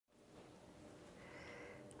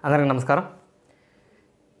అందరికీ నమస్కారం.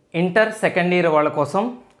 Inter second year వాళ్ళ కోసం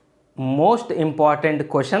మోస్ట్ ఇంపార్టెంట్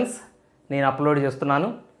క్వశ్చన్స్ నేను అప్లోడ్ చేస్తున్నాను.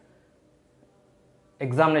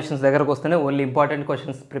 ఎగ్జామినేషన్స్ దగ్గరకు వస్తేనే ఓన్లీ ఇంపార్టెంట్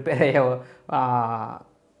క్వశ్చన్స్ ప్రిపేర్ అయ్యే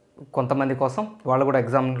కొంతమంది కోసం, వాళ్ళు కూడా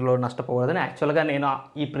ఎగ్జామ్లో నష్టపోకూడదని. యాక్చువల్గా నేను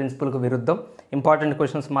ఈ ప్రిన్సిపల్కు విరుద్ధం. ఇంపార్టెంట్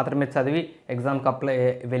క్వశ్చన్స్ మాత్రమే చదివి ఎగ్జామ్కి అప్లై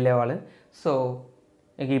వెళ్ళేవాళ్ళని. సో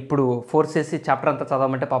ఇప్పుడు ఫోర్స్ చేసి చాప్టర్ అంతా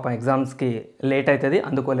చదవమంటే పాపం ఎగ్జామ్స్కి లేట్ అవుతుంది,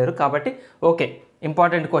 అందుకోలేరు. కాబట్టి ఓకే,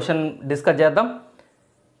 ఇంపార్టెంట్ క్వశ్చన్ డిస్కస్ చేద్దాం.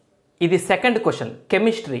 ఇది second question,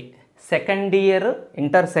 chemistry second year,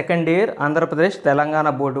 inter second year Andhra Pradesh Telangana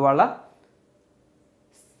board వాళ్ళ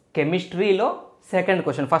కెమిస్ట్రీలో second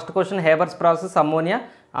question. First question Haber's process ammonia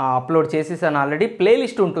upload చేసేసాను ఆల్రెడీ.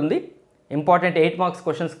 ప్లేలిస్ట్ ఉంటుంది, important 8 marks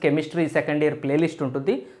questions chemistry second year playlist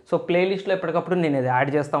ఉంటుంది. So ప్లేలిస్ట్లో ఎప్పటికప్పుడు నేను ఇది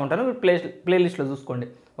యాడ్ చేస్తూ ఉంటాను. ప్లేలిస్ట్లో చూసుకోండి.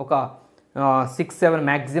 ఒక 6-7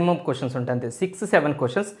 మ్యాక్సిమం క్వశ్చన్స్ ఉంటాయి, అంతే. 6-7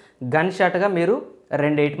 క్వశ్చన్స్ గన్ షాట్గా మీరు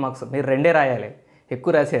 2 8 మార్క్స్, మీరు 2 రాయాలి,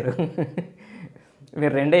 ఎక్కువ రాశారు.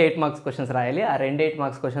 మీరు 2 8 మార్క్స్ క్వశ్చన్స్ రాయాలి. ఆ 2 8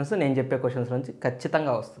 మార్క్స్ క్వశ్చన్స్ నేను చెప్పే క్వశ్చన్స్ నుంచి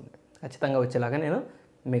ఖచ్చితంగా వస్తుంది. ఖచ్చితంగా వచ్చేలాగా నేను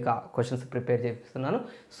మీకు ఆ క్వశ్చన్స్ ప్రిపేర్ చేపిస్తున్నాను.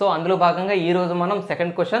 సో అందులో భాగంగా ఈరోజు మనం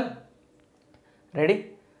సెకండ్ క్వశ్చన్ రెడీ,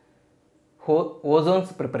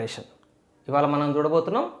 ఓజోన్స్ ప్రిపరేషన్ ఇవాళ మనం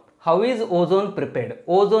చూడబోతున్నాం. హౌ ఈజ్ ఓజోన్ ప్రిపేర్డ్,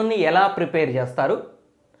 ఓజోన్ని ఎలా ప్రిపేర్ చేస్తారు,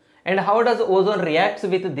 and how does ozone reacts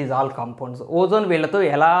with this all compounds. Ozone వీళ్ళతో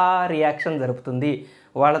ఎలా రియాక్షన్ జరుపుతుంది,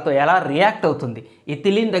 వాళ్ళతో ఎలా రియాక్ట్ అవుతుంది.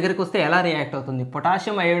 ఇథిలిన్ దగ్గరికి వస్తే ఎలా రియాక్ట్ అవుతుంది,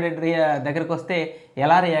 పొటాషియం అయోడైడ్ దగ్గరికి వస్తే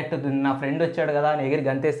ఎలా రియాక్ట్ అవుతుంది. నా ఫ్రెండ్ వచ్చాడు కదా అని ఎగిరి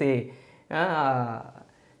గంతేసి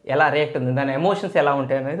ఎలా రియాక్ట్ అవుతుంది, దాని ఎమోషన్స్ ఎలా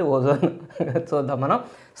ఉంటాయి అనేది ఓజోన్ చూద్దాం మనం.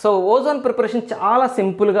 సో ఓజోన్ ప్రిపరేషన్ చాలా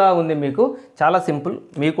సింపుల్గా ఉంది, మీకు చాలా సింపుల్.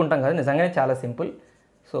 మీకుంటాం కదా, నిజంగానే చాలా సింపుల్.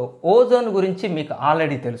 సో ఓజోన్ గురించి మీకు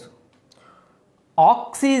ఆల్రెడీ తెలుసు.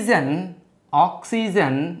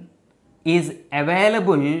 Oxygen is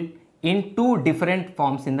available in 2 different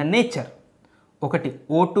forms in the nature. ఒకటి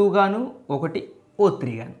O2 గాను, ఒకటి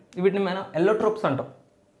O3 గాను. వీటిని మనం ఎల్లోట్రోప్స్ అంటాం.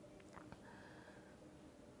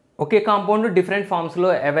 ఒకే కాంపౌండ్ డిఫరెంట్ ఫామ్స్లో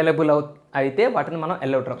అవైలబుల్ అయితే వాటిని మనం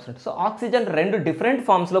ఎల్లోట్రోప్స్ అంటాం. సో ఆక్సిజన్ 2 డిఫరెంట్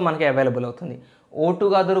ఫామ్స్లో మనకి అవైలబుల్ అవుతుంది.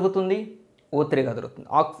 O2గా దొరుకుతుంది, O3గా దొరుకుతుంది.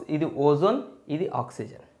 ఇది ఓజోన్, ఇది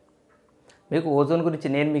ఆక్సిజన్. మీకు ఓజోన్ గురించి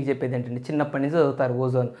నేను మీకు చెప్పేది ఏంటంటే, చిన్నప్పటి నుంచి చదువుతారు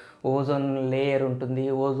ఓజోన్ లేయర్ ఉంటుంది,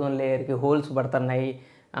 ఓజోన్ లేయర్కి హోల్స్ పడుతున్నాయి,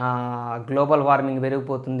 గ్లోబల్ వార్మింగ్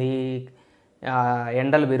పెరిగిపోతుంది,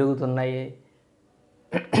 ఎండలు పెరుగుతున్నాయి,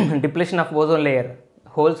 depletion of ozone layer,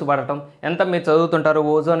 holes పడటం ఎంత మీరు చదువుతుంటారు.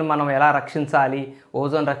 ఓజోన్ మనం ఎలా రక్షించాలి,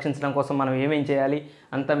 ఓజోన్ రక్షించడం కోసం మనం ఏమేం చేయాలి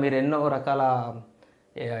అంతా మీరు ఎన్నో రకాల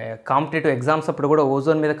కాంపిటేటివ్ ఎగ్జామ్స్ అప్పుడు కూడా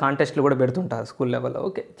ఓజోన్ మీద కాంటెస్ట్లు కూడా పెడుతుంటారు స్కూల్ లెవెల్లో.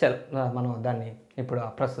 ఓకే, చలో మనం దాన్ని ఇప్పుడు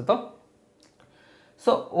ప్రస్తుతం.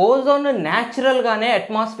 సో ఓజోన్ న్యాచురల్గానే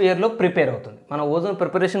అట్మాస్ఫియర్లో ప్రిపేర్ అవుతుంది. మనం ఓజోన్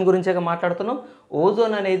ప్రిపరేషన్ గురించే మాట్లాడుతున్నాం.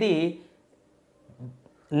 ఓజోన్ అనేది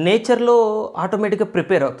నేచర్లో ఆటోమేటిక్గా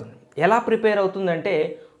ప్రిపేర్ అవుతుంది. ఎలా ప్రిపేర్ అవుతుందంటే,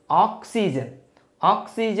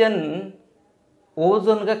 ఆక్సిజన్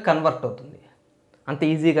ఓజోన్గా కన్వర్ట్ అవుతుంది. అంత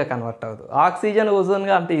ఈజీగా కన్వర్ట్ అవ్వదు. ఆక్సిజన్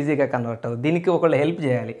ఓజోన్గా అంత ఈజీగా కన్వర్ట్ అవ్వదు. దీనికి ఒకళ్ళు హెల్ప్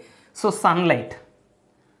చేయాలి. సో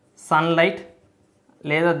సన్లైట్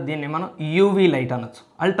లేదా దీన్ని మనం యూవీ లైట్ అనొచ్చు,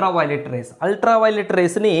 అల్ట్రావైలెట్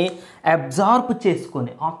రేస్ని అబ్జార్బ్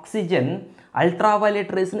చేసుకొని, ఆక్సిజన్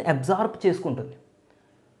అల్ట్రావైలెట్ రేస్ని అబ్జార్బ్ చేసుకుంటుంది.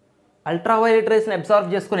 అల్ట్రావైలెట్ రేస్ని అబ్జార్బ్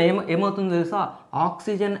చేసుకుని ఏమవుతుందో తెలుసా,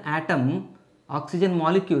 ఆక్సిజన్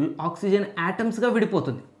మాలిక్యూల్ ఆక్సిజన్ యాటమ్స్గా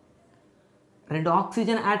విడిపోతుంది. 2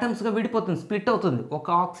 ఆక్సిజన్ యాటమ్స్గా విడిపోతుంది, స్ప్లిట్ అవుతుంది. ఒక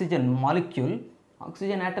ఆక్సిజన్ మాలిక్యూల్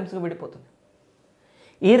ఆక్సిజన్ యాటమ్స్గా విడిపోతుంది.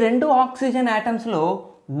 ఈ 2 ఆక్సిజన్ యాటమ్స్లో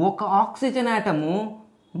ఒక ఆక్సిజన్ యాటము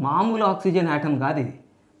మామూలు ఆక్సిజన్ యాటమ్ కాదు, ఇది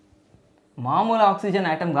మామూలు ఆక్సిజన్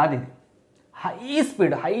యాటమ్ కాదు, ఇది high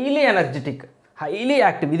speed, highly energetic, highly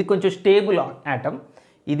active. ఇది కొంచెం స్టేబుల్ యాటమ్,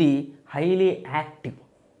 ఇది హైలీ యాక్టివ్,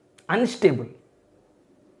 అన్స్టేబుల్,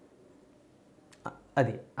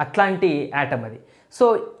 అది అట్లాంటి యాటమ్ అది. సో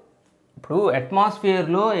ఇప్పుడు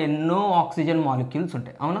అట్మాస్ఫియర్లో ఎన్నో ఆక్సిజన్ మాలిక్యూల్స్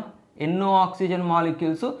ఉంటాయి, అవునా, ఎన్నో ఆక్సిజన్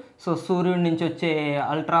మాలిక్యూల్స్. సో సూర్యుడి నుంచి వచ్చే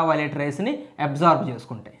అల్ట్రావైలెట్ రేస్ని అబ్జార్బ్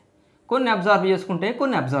చేసుకుంటాయి. కొన్ని అబ్జార్బ్ చేసుకుంటాయి,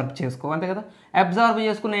 కొన్ని అబ్జార్బ్ చేసుకో, అంతే కదా. అబ్జార్బ్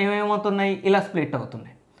చేసుకున్న ఏమేమవుతున్నాయి, ఇలా స్ప్లిట్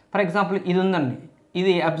అవుతున్నాయి. ఫర్ ఎగ్జాంపుల్ ఇది ఉందండి,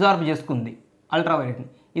 ఇది అబ్జార్బ్ చేసుకుంది అల్ట్రావైలెట్ని.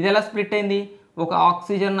 ఇది ఎలా స్ప్లిట్ అయింది, ఒక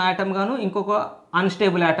ఆక్సిజన్ యాటమ్ గాను ఇంకొక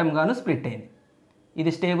అన్స్టేబుల్ యాటమ్ గాను స్ప్లిట్ అయింది.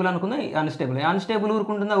 ఇది స్టేబుల్ అనుకుందా, అన్స్టేబుల్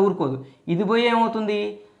ఊరుకుంటుందా, ఊరుకోదు. ఇది పోయి ఏమవుతుంది,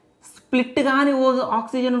 స్ప్లిట్ కానీ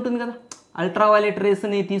ఆక్సిజన్ ఉంటుంది కదా, అల్ట్రావైలెట్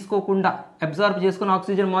రేస్ని తీసుకోకుండా అబ్జార్బ్ చేసుకున్న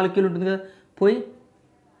ఆక్సిజన్ మాలిక్యూల్ ఉంటుంది కదా, పోయి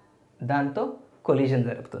దాంతో కొలిజన్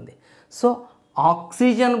జరుగుతుంది. సో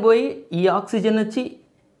ఆక్సిజన్ పోయి ఈ ఆక్సిజన్ వచ్చి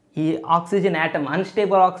ఈ oxygen atom,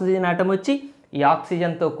 unstable oxygen atom వచ్చి ఈ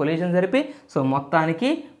ఆక్సిజన్తో కొలిజన్ జరిపి సో మొత్తానికి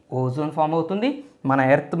ఓజోన్ ఫామ్ అవుతుంది. మన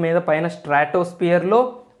ఎర్త్ మీద పైన స్ట్రాటోస్పియర్లో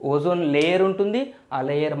ఓజోన్ లేయర్ ఉంటుంది, ఆ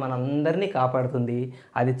లేయర్ మనందరినీ కాపాడుతుంది.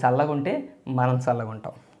 అది చల్లగా ఉంటే మనం చల్లగా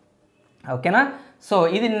ఉంటాం. ఓకేనా? సో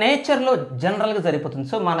ఇది నేచర్లో జనరల్గా సరిపోతుంది.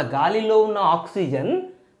 సో మన గాలిలో ఉన్న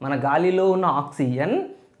ఆక్సిజన్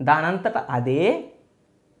దానంతటా అదే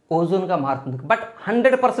ఓజోన్గా మారుతుంది. బట్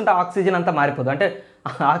 100% ఆక్సిజన్ అంతా మారిపోదు. అంటే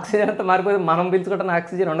ఆక్సిజన్ అంతా మారిపోతే మనం పీల్చుకుంటున్న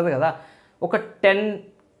ఆక్సిజన్ ఉండదు కదా. ఒక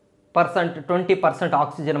 10%, 20%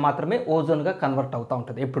 ఆక్సిజన్ మాత్రమే ఓజోన్గా కన్వర్ట్ అవుతూ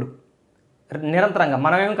ఉంటుంది ఎప్పుడు నిరంతరంగా.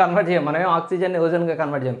 మనమేం కన్వర్ట్ చేయం, మనమేం ఆక్సిజన్ని ఓజోన్గా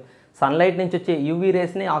కన్వర్ట్ చేయం. సన్లైట్ నుంచి వచ్చే యూవీ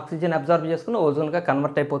రేస్ని ఆక్సిజన్ అబ్జర్వ్ చేసుకుని ఓజోన్గా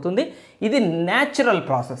కన్వర్ట్ అయిపోతుంది. ఇది న్యాచురల్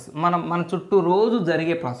ప్రాసెస్, మన చుట్టూ రోజు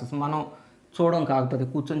జరిగే ప్రాసెస్. మనం చూడడం కాకపోతే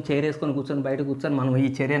కూర్చొని చైర్ వేసుకొని కూర్చొని బయట కూర్చొని మనం ఈ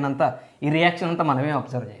చర్యనంతా, ఈ రియాక్షన్ అంతా మనమే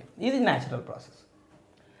అబ్జర్వ్ చేయం. ఇది న్యాచురల్ ప్రాసెస్.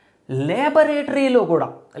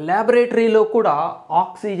 ల్యాబొరేటరీలో కూడా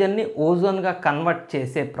ఆక్సిజన్ని ఓజోన్గా కన్వర్ట్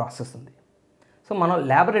చేసే ప్రాసెస్ ఉంది. సో మనం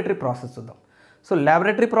ల్యాబొరేటరీ ప్రాసెస్ చూద్దాం. సో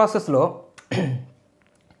ల్యాబొరేటరీ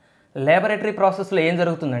ప్రాసెస్లో ఏం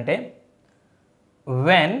జరుగుతుందంటే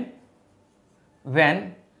when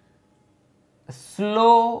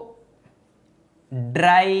slow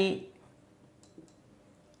dry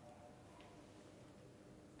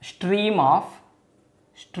stream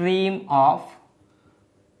of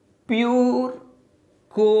pure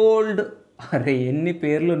cold, అరే ఎన్ని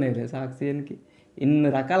పేర్లు ఉన్నాయి తెలుసా ఆక్సిజన్కి, ఇన్ని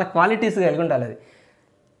రకాల క్వాలిటీస్ కలిగి ఉండాలి. అది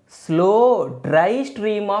slow dry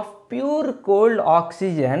stream of pure cold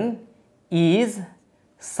oxygen is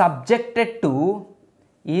subjected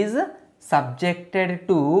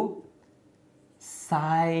to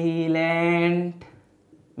silent,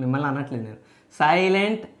 మిమ్మల్ని అనట్లేదు నేను,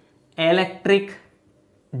 silent electric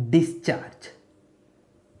discharge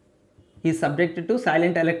is subjected to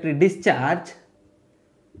silent electric discharge,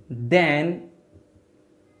 then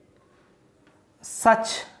such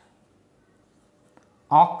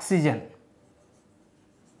oxygen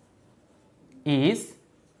is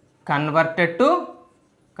converted to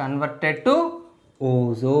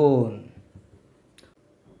ozone.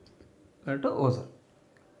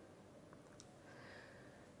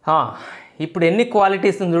 ఇప్పుడు ఎన్ని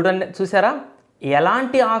క్వాలిటీస్ చూడండి, చూసారా?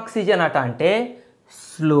 ఎలాంటి ఆక్సిజన్ అట అంటే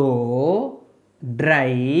slow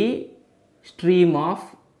dry stream of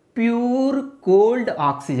pure cold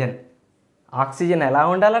oxygen. Oxygen ఎలా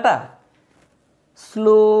ఉండాలట?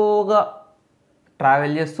 స్లోగా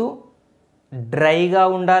ట్రావెల్ చేస్తూ డ్రైగా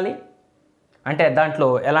ఉండాలి. అంటే దాంట్లో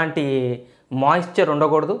ఎలాంటి మాయిశ్చర్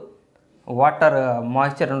ఉండకూడదు, వాటర్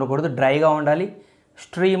మాయిశ్చర్ ఉండకూడదు, డ్రైగా ఉండాలి.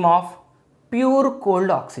 Stream of pure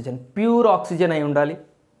cold oxygen, pure oxygen అయి ఉండాలి,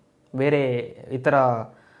 వేరే ఇతర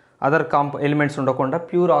అదర్ ఎలిమెంట్స్ ఉండకుండా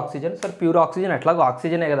pure oxygen. Sir pure oxygen ఎట్లాగో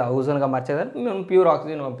ఆక్సిజనే కదా ఓజోన్గా మార్చేదని మేము ప్యూర్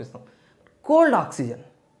ఆక్సిజన్ పంపిస్తాం. Cold oxygen,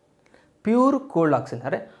 pure cold oxygen.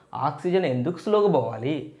 అరే ఆక్సిజన్ ఎందుకు స్లోగా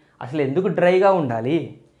పోవాలి, అసలు ఎందుకు డ్రైగా ఉండాలి,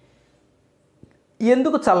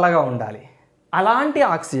 ఎందుకు చల్లగా ఉండాలి? అలాంటి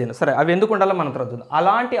ఆక్సిజన్, సరే అవి ఎందుకు ఉండాలో మనం తర్వాత చూద్దాం.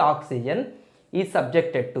 అలాంటి ఆక్సిజన్ ఈ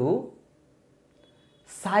subjected to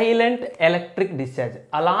silent electric discharge.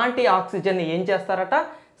 అలాంటి ఆక్సిజన్ ఏం చేస్తారట?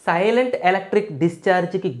 సైలెంట్ ఎలక్ట్రిక్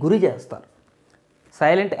డిశ్చార్జ్కి గురి చేస్తారు.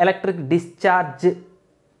 సైలెంట్ ఎలక్ట్రిక్ డిశ్చార్జ్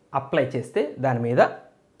అప్లై చేస్తే దాని మీద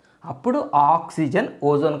అప్పుడు ఆక్సిజన్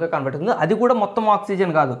ఓజోన్గా కన్వర్ట్ అవుతుంది. అది కూడా మొత్తం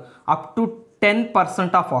ఆక్సిజన్ కాదు, up to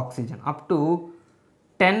 10% of oxygen, up to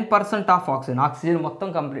 10% of oxygen. Oxygen మొత్తం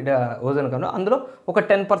కంప్లీట్ ఓజోన్ కన్వర్ట్, అందులో ఒక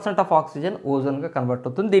 10% ఆఫ్ ఆక్సిజన్ ఓజోన్గా కన్వర్ట్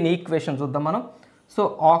అవుతుంది. దీని ఈక్వేషన్ చూద్దాం మనం. So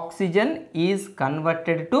oxygen is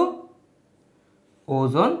converted to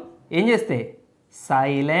ozone ఏం చేస్తే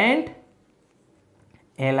సైలెంట్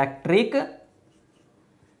ఎలక్ట్రిక్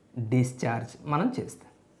డిశ్చార్జ్ మనం చేస్తాం.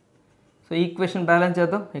 సో ఈక్వేషన్ బ్యాలెన్స్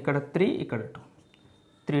చేద్దాం. ఇక్కడ 3, ఇక్కడ 2,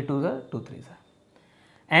 3 2 2 3.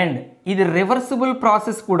 అండ్ ఇది రివర్సిబుల్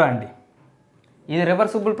ప్రాసెస్ కూడా అండి. ఇది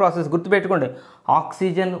రివర్సిబుల్ ప్రాసెస్ గుర్తుపెట్టుకోండి.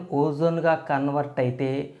 ఆక్సిజన్ ఓజోన్గా కన్వర్ట్ అయితే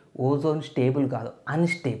ఓజోన్ స్టేబుల్ కాదు,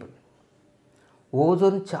 అన్స్టేబుల్.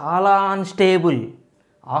 ఓజోన్ చాలా అన్స్టేబుల్.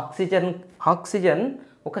 ఆక్సిజన్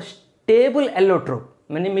ఒక స్టేబుల్ ఎల్లోట్రోప్.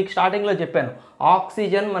 నేను మీకు స్టార్టింగ్లో చెప్పాను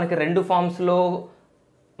ఆక్సిజన్ మనకి 2 ఫామ్స్లో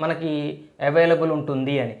మనకి అవైలబుల్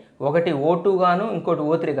ఉంటుంది అని. ఒకటి O2 గాను, ఇంకోటి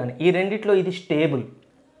O3 గాను. ఈ రెండిట్లో ఇది స్టేబుల్,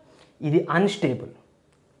 ఇది అన్స్టేబుల్.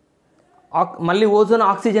 మళ్ళీ ఓజోన్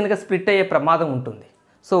ఆక్సిజన్గా స్ప్లిట్ అయ్యే ప్రమాదం ఉంటుంది.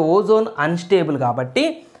 సో ఓజోన్ అన్స్టేబుల్ కాబట్టి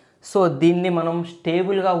సో దీన్ని మనం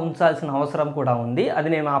స్టేబుల్గా ఉంచాల్సిన అవసరం కూడా ఉంది. అది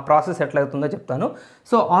నేను ఆ ప్రాసెస్ ఎట్లవుతుందో చెప్తాను.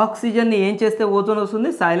 సో ఆక్సిజన్ని ఏం చేస్తే ఓజోన్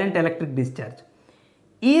వస్తుంది? Silent electric discharge.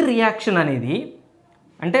 ఈ రియాక్షన్ అనేది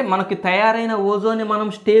అంటే మనకి తయారైన ఓజోన్ని మనం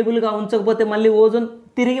స్టేబుల్గా ఉంచకపోతే మళ్ళీ ఓజోన్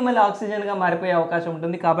తిరిగి మళ్ళీ ఆక్సిజన్గా మారిపోయే అవకాశం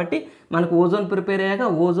ఉంటుంది. కాబట్టి మనకు ఓజోన్ ప్రిపేర్ అయ్యాక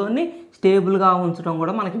ఓజోన్ని స్టేబుల్గా ఉంచడం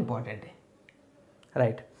కూడా మనకి ఇంపార్టెంట్.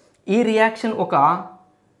 రైట్. ఈ రియాక్షన్ ఒక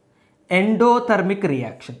endothermic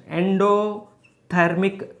reaction.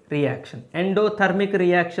 Endothermic reaction. Endothermic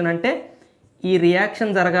reaction అంటే ఈ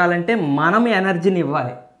రియాక్షన్ జరగాలంటే మనం ఎనర్జీని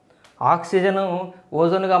ఇవ్వాలి. ఆక్సిజన్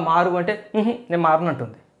ఓజోన్గా మారు అంటే నేను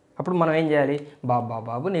మారనంటుంది. అప్పుడు మనం ఏం చేయాలి?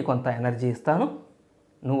 బాబు నీ కొంత ఎనర్జీ ఇస్తాను,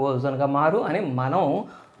 నువ్వు ఓజోన్గా మారు అని మనం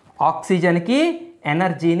ఆక్సిజన్కి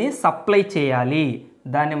ఎనర్జీని సప్లై చేయాలి.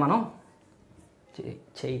 దాన్ని మనం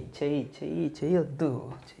చేయొద్దు.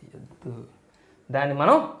 దాన్ని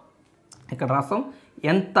మనం ఇక్కడ రాస్తాం.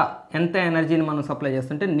 ఎంత ఎనర్జీని మనం సప్లై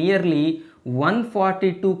చేస్తుంటే నియర్లీ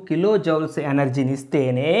 142 కిలో జౌల్స్ ఎనర్జీని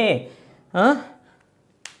ఇస్తేనే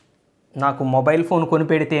నాకు మొబైల్ ఫోన్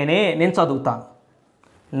కొనిపెడితేనే నేను చదువుతాను,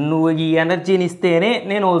 నువ్వు ఈ ఎనర్జీని ఇస్తేనే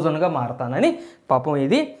నేను ఓజోన్గా మారుతానని పాపం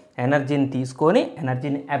ఇది ఎనర్జీని తీసుకొని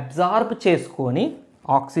ఎనర్జీని అబ్జార్బ్ చేసుకొని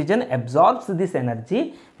oxygen absorbs this energy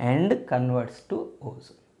and converts to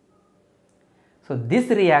ozone. So this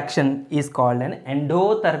reaction is called an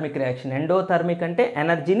endothermic reaction. Endothermic అంటే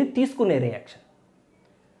ఎనర్జీని తీసుకునే రియాక్షన్.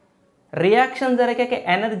 రియాక్షన్ జరిగాక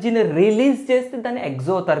ఎనర్జీని రిలీజ్ చేస్తే దాన్ని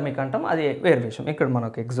ఎగ్జోథర్మిక్ అంటాం. అది వేరే విషయం. ఇక్కడ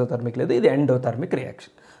మనకు ఎగ్జోథర్మిక్ లేదు, ఇది ఎండోథర్మిక్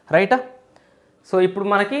రియాక్షన్. రైటా? సో ఇప్పుడు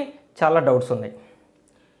మనకి చాలా డౌట్స్ ఉన్నాయి.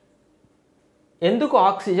 ఎందుకు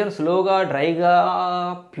ఆక్సిజన్ స్లోగా, డ్రైగా,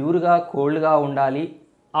 ప్యూర్గా, కోల్డ్గా ఉండాలి?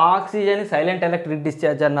 ఆక్సిజన్ సైలెంట్ ఎలక్ట్రిక్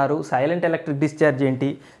డిశ్చార్జ్ అన్నారు. సైలెంట్ ఎలక్ట్రిక్ డిశ్చార్జ్ ఏంటి?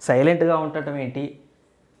 సైలెంట్గా ఉండటం ఏంటి?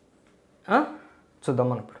 చూద్దాం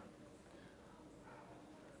మనం ఇప్పుడు.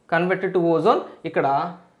 కన్వర్టెడ్ టు ఓజోన్ ఇక్కడ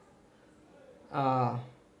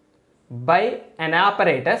by an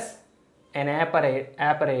apparatus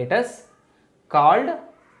called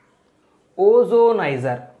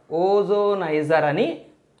ozonizer. ఓజోనైజర్ అని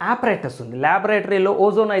apparatus ఉంది. ల్యాబొరేటరీలో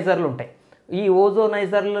ఓజోనైజర్లు ఉంటాయి. ఈ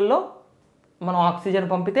ఓజోనైజర్లలో మనం ఆక్సిజన్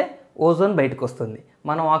పంపితే ఓజోన్ బయటకు వస్తుంది.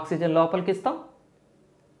 మనం ఆక్సిజన్ లోపలికి ఇస్తాం,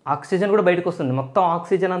 ఆక్సిజన్ కూడా బయటకు వస్తుంది. మొత్తం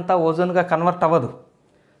ఆక్సిజన్ అంతా ఓజోన్గా కన్వర్ట్ అవ్వదు.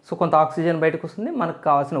 సో కొంత ఆక్సిజన్ బయటకు వస్తుంది, మనకు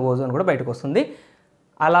కావాల్సిన ఓజోన్ కూడా బయటకు వస్తుంది.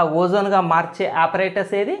 అలా ఓజోన్గా మార్చే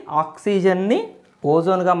ఆపరేటస్ ఏది? ఆక్సిజన్ని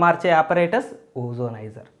ఓజోన్గా మార్చే ఆపరేటస్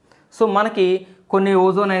ఓజోనైజర్. సో మనకి కొన్ని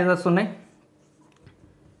ఓజోనైజర్స్ ఉన్నాయి.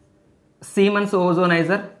 సీమన్స్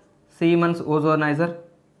ఓజోనైజర్,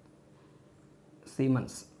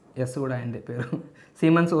 ఎస్ కూడా అయింది పేరు.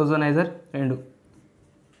 Siemens ఓజోనైజర్ and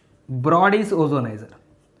బ్రాడీస్ ఓజోనైజర్.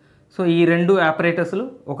 సో ఈ రెండు ఆపరేటర్స్లు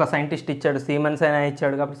ఒక సైంటిస్ట్ ఇచ్చాడు, సీమన్స్ అయినా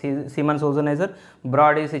ఇచ్చాడు కాబట్టి సీమన్స్ ఓజోనైజర్,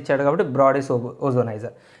 బ్రాడీస్ ఇచ్చాడు కాబట్టి బ్రాడీస్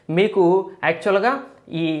ఓజోనైజర్. మీకు యాక్చువల్గా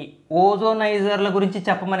ఈ ఓజోనైజర్ల గురించి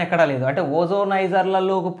చెప్పమని ఎక్కడా లేదు. అంటే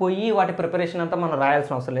ఓజోనైజర్లలోకి పోయి వాటి ప్రిపరేషన్ అంతా మనం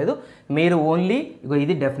రాయాల్సిన అవసరం లేదు. మీరు ఓన్లీ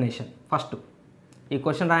ఇది డెఫినేషన్. ఫస్ట్ ఈ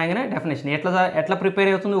క్వశ్చన్ రాయగానే డెఫినేషన్ ఎట్లా ప్రిపేర్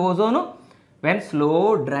అవుతుంది ozone? When slow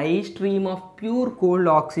dry stream of pure cold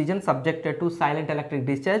oxygen subjected to silent electric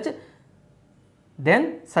discharge, then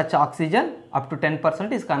such oxygen up to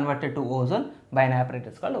 10% is converted to ozone by an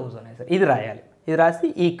apparatus called ozonizer. ఇది రాయాలి. ఇది రాసి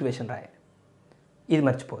ఈ equation రాయాలి. ఇది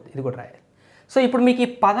మర్చిపోదు, ఇది కూడా రాయాలి. సో ఇప్పుడు మీకు ఈ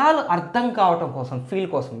పదాలు అర్థం కావటం కోసం, ఫీల్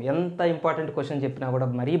కోసం, ఎంత ఇంపార్టెంట్ క్వశ్చన్ చెప్పినా కూడా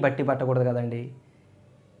మరీ బట్టి పట్టకూడదు కదండి.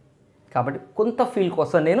 కాబట్టి కొంత ఫీల్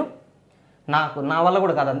కోసం నేను నా వల్ల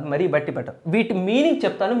కూడా కాదు మరీ బట్టి పట్ట, వీటి మీనింగ్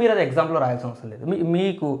చెప్తాను. మీరు అది ఎగ్జామ్లో రాయాల్సిన అవసరం లేదు.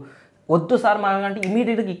 మీకు వద్దు సార్ మాకంటే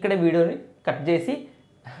ఇమీడియట్గా ఇక్కడే వీడియోని కట్ చేసి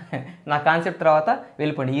నా కాన్సెప్ట్ తర్వాత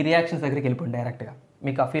వెళ్ళిపోండి, ఈ రియాక్షన్స్ దగ్గరికి వెళ్ళిపోండి డైరెక్ట్గా.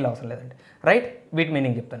 మీకు ఆ ఫీల్ అవసరం లేదండి. రైట్? వీటి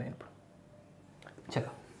మీనింగ్ చెప్తాను నేను ఇప్పుడు.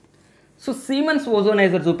 చలో. సో సీమన్స్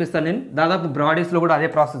ఓజోనైజర్ చూపిస్తాను నేను. దాదాపు బ్రాడీస్లో కూడా అదే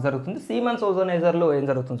ప్రాసెస్ జరుగుతుంది. సీమన్స్ ఓజోనైజర్లో ఏం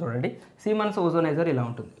జరుగుతుంది చూడండి. సీమన్స్ ఓజోనైజర్ ఇలా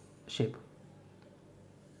ఉంటుంది షేప్.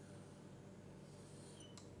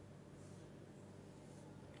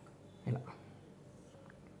 ఇలా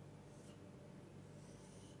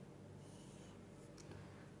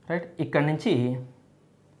రైట్. ఇక్కడి నుంచి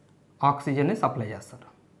ఆక్సిజన్ని సప్లై చేస్తారు.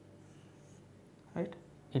 రైట్?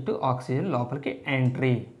 ఇటు ఆక్సిజన్ లోపలికి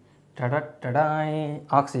ఎంట్రీ,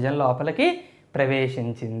 ఆక్సిజన్ లోపలికి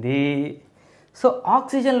ప్రవేశించింది. సో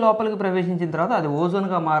ఆక్సిజన్ లోపలికి ప్రవేశించిన తర్వాత అది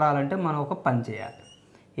ఓజోన్గా మారాలంటే మనం ఒక పని చేయాలి.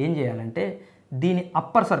 ఏం చేయాలంటే దీని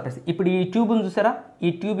అప్పర్ సర్ఫేస్, ఇప్పుడు ఈ ట్యూబ్ని చూసారా, ఈ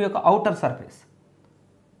ట్యూబ్ యొక్క అవుటర్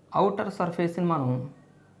సర్ఫేస్ని మనం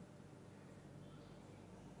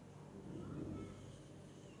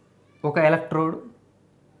ఒక ఎలక్ట్రోడ్,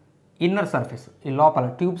 ఇన్నర్ సర్ఫేస్ ఈ లోపల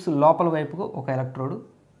ట్యూబ్స్ లోపల వైపుకు ఒక ఎలక్ట్రోడ్,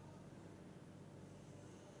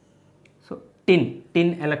 సో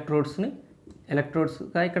టిన్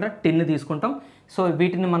ఎలక్ట్రోడ్స్గా ఇక్కడ టిన్ తీసుకుంటాం. సో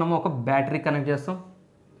వీటిని మనం ఒక బ్యాటరీ కనెక్ట్ చేస్తాం,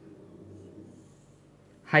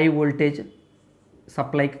 హై వోల్టేజ్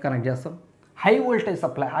సప్లైకి కనెక్ట్ చేస్తాం. హై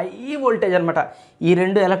వోల్టేజ్ అనమాట. ఈ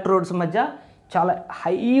రెండు ఎలక్ట్రోడ్స్ మధ్య చాలా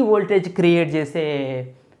హై వోల్టేజ్ క్రియేట్ చేసే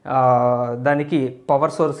దానికి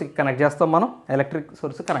పవర్ సోర్స్కి కనెక్ట్ చేస్తాం, మనం ఎలక్ట్రిక్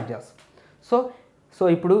సోర్స్కి కనెక్ట్ చేస్తాం. సో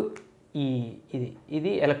ఇప్పుడు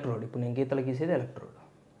ఇది ఎలక్ట్రోడ్. ఇప్పుడు నేను గీతలు గీసేది ఎలక్ట్రోడ్.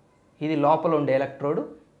 ఇది లోపల ఉండే ఎలక్ట్రోడ్,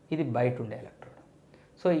 ఇది బయట ఉండే ఎలక్ట్రోడ్.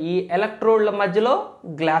 సో ఈ ఎలక్ట్రోడ్ల మధ్యలో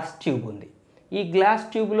గ్లాస్ ట్యూబ్ ఉంది. ఈ గ్లాస్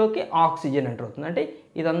ట్యూబ్లోకి ఆక్సిజన్ ఎంటర్ అవుతుంది. అంటే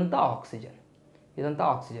ఇదంతా ఆక్సిజన్, ఇదంతా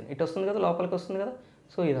ఆక్సిజన్. ఇటు వస్తుంది కదా, లోపలికి వస్తుంది కదా.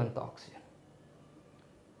 సో ఇదంతా ఆక్సిజన్,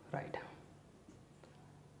 రైట్.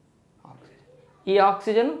 ఆక్సిజన్, ఈ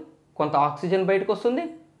ఆక్సిజన్ కొంత ఆక్సిజన్ బయటకు వస్తుంది,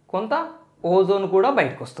 కొంత ఓజోన్ కూడా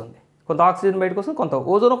బయటకు వస్తుంది. కొంత ఆక్సిజన్ బయటకు వస్తుంది, కొంత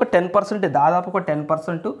ఓజోన్ ఒక 10%, దాదాపు ఒక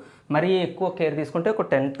 10%. మరీ ఎక్కువ కేర్ తీసుకుంటే ఒక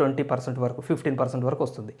 10-20% వరకు, 15% వరకు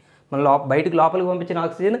వస్తుంది. మన బయటికి లోపలికి పంపించిన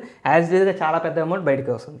ఆక్సిజన్ యాజ్ డీజ్గా చాలా పెద్ద అమౌంట్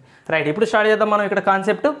బయటకు వస్తుంది, రైట్. ఇప్పుడు స్టార్ట్ చేద్దాం మనం ఇక్కడ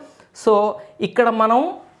కాన్సెప్ట్. సో ఇక్కడ మనం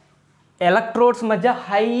ఎలక్ట్రోడ్స్ మధ్య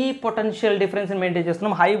హై పొటెన్షియల్ డిఫరెన్స్ మెయింటైన్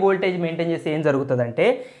చేస్తున్నాం. హై వోల్టేజ్ మెయింటైన్ చేస్తే ఏం జరుగుతుందంటే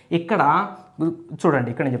ఇక్కడ చూడండి,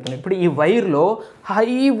 ఇక్కడ నేను చెప్తున్నాను. ఇప్పుడు ఈ వైర్లో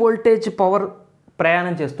హై వోల్టేజ్ పవర్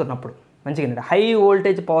ప్రయాణం చేస్తున్నప్పుడు, మంచిగా హై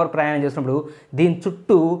వోల్టేజ్ పవర్ ప్రయాణం చేస్తున్నప్పుడు దీని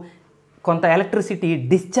చుట్టూ కొంత ఎలక్ట్రిసిటీ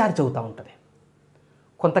డిశ్చార్జ్ అవుతూ ఉంటుంది,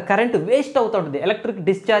 కొంత కరెంట్ వేస్ట్ అవుతూ ఉంటుంది. Electric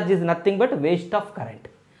discharge is nothing but waste of current.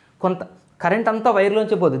 కొంత కరెంట్ అంతా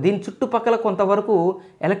వైర్లోంచి పోతుంది, దీని చుట్టుపక్కల కొంతవరకు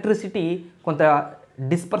ఎలక్ట్రిసిటీ కొంత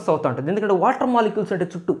డిస్పర్స్ అవుతూ ఉంటుంది. ఎందుకంటే వాటర్ మాలిక్యూల్స్ అంటే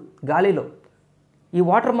చుట్టూ గాలిలో ఈ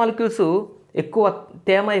వాటర్ మాలిక్యూల్స్ ఎక్కువ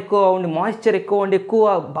తేమ ఎక్కువ ఉండి, మాయిశ్చర్ ఎక్కువ ఉండి,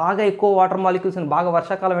 బాగా ఎక్కువ వాటర్ మాలిక్యూల్స్ అని, బాగా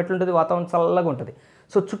వర్షాకాలం ఎట్లుంటుంది, వాతావరణం చల్లగా ఉంటుంది.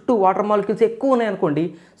 సో చుట్టూ వాటర్ మాలిక్యూల్స్ ఎక్కువ ఉన్నాయనుకోండి,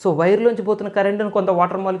 సో వైర్లోంచి పోతున్న కరెంట్ని కొంత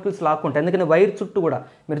వాటర్ మాలిక్యూల్స్ లాక్కుంటాయి. ఎందుకంటే వైర్ చుట్టూ కూడా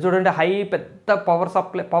మీరు చూడండి, హై పెద్ద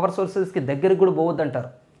పవర్ సోర్సెస్కి దగ్గరికి కూడా పోవద్దు అంటారు.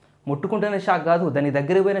 ముట్టుకుంటేనే షాక్ కాదు, దానికి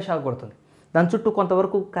దగ్గరికి పోయిన షాక్ కొడుతుంది. దాని చుట్టూ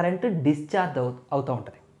కొంతవరకు కరెంటు డిశ్చార్జ్ అవుతూ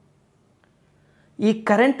ఉంటుంది. ఈ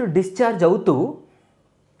కరెంటు డిశ్చార్జ్ అవుతూ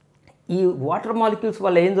ఈ వాటర్ మాలిక్యూల్స్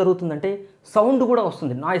వల్ల ఏం జరుగుతుందంటే సౌండ్ కూడా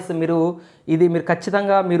వస్తుంది, నాయిస్. మీరు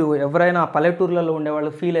ఖచ్చితంగా మీరు ఎవరైనా పల్లెటూర్లలో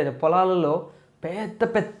ఉండేవాళ్ళు ఫీల్ అయితే, పొలాలలో పెద్ద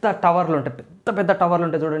పెద్ద టవర్లు ఉంటాయి, పెద్ద టవర్లు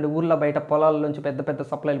ఉంటాయి చూడండి. ఊళ్ళో బయట పొలాల నుంచి పెద్ద పెద్ద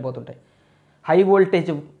సప్లైలు పోతుంటాయి, హై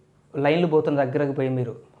వోల్టేజ్ లైన్లు పోతున్న దగ్గరకు పోయి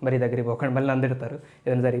మీరు మరి దగ్గరికి పోకండి, మళ్ళీ అందెడతారు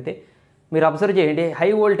ఏదైనా జరిగితే. మీరు అబ్జర్వ్ చేయండి, హై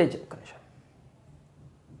వోల్టేజ్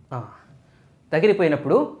దగ్గరికి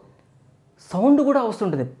పోయినప్పుడు సౌండ్ కూడా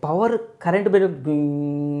వస్తుంటుంది, పవర్ కరెంట్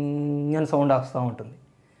అని సౌండ్ వస్తూ ఉంటుంది.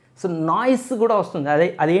 సో నాయిస్ కూడా వస్తుంది.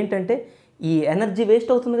 అదేంటంటే ఈ ఎనర్జీ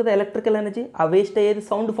వేస్ట్ అవుతుంది కదా, ఎలక్ట్రికల్ ఎనర్జీ, ఆ వేస్ట్ అయ్యేది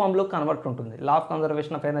సౌండ్ ఫామ్లో కన్వర్ట్ ఉంటుంది. Law of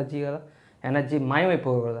conservation of energy కదా, ఎనర్జీ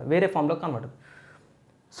మాయమైపోదు కదా, వేరే ఫామ్లో కన్వర్ట్.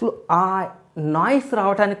 సో ఆ నాయిస్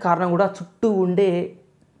రావడానికి కారణం కూడా చుట్టూ ఉండే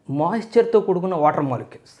మాయిశ్చర్తో కూడుకున్న వాటర్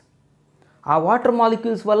మాలిక్యూల్స్. ఆ వాటర్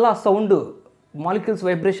మాలిక్యూల్స్ వల్ల సౌండ్, మాలిక్యూల్స్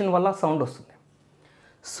వైబ్రేషన్ వల్ల సౌండ్ వస్తుంది.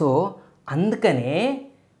 సో అందుకనే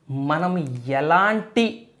మనం ఎలాంటి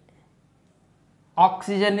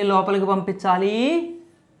ఆక్సిజన్ని లోపలికి పంపించాలి,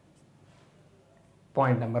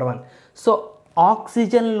 పాయింట్ నెంబర్ 1. సో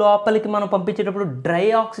ఆక్సిజన్ లోపలికి మనం పంపించేటప్పుడు డ్రై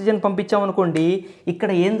ఆక్సిజన్ పంపించామనుకోండి,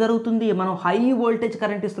 ఇక్కడ ఏం జరుగుతుంది, మనం హై వోల్టేజ్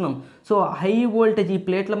కరెంట్ ఇస్తున్నాం. సో హై వోల్టేజ్, ఈ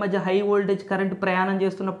ప్లేట్ల మధ్య హై వోల్టేజ్ కరెంట్ ప్రయాణం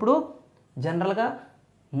చేస్తున్నప్పుడు జనరల్గా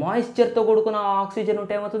మాయిశ్చర్తో కూడుకున్న ఆక్సిజన్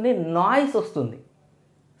ఉంటే ఏమవుతుంది, నాయిస్ వస్తుంది,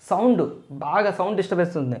 సౌండ్, బాగా సౌండ్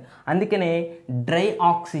డిస్టర్బెన్స్ ఉంది. అందుకనే డ్రై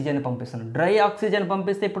ఆక్సిజన్ పంపిస్తున్నాం. డ్రై ఆక్సిజన్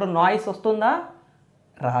పంపిస్తే ఇప్పుడు నాయిస్ వస్తుందా,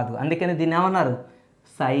 రాదు. అందుకని దీన్ని ఏమన్నారు,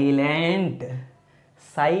 సైలెంట్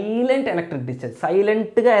ఎలక్ట్రిక్ డిశ్చార్జ్.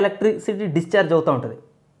 సైలెంట్గా ఎలక్ట్రిసిటీ డిశ్చార్జ్ అవుతూ ఉంటుంది.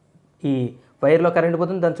 ఈ వైర్లో కరెంట్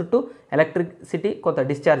పోతుంది, దాని చుట్టూ ఎలక్ట్రిసిటీ కొంత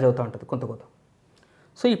డిశ్చార్జ్ అవుతూ ఉంటుంది కొంత.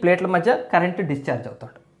 సో ఈ ప్లేట్ల మధ్య కరెంట్ డిశ్చార్జ్ అవుతూ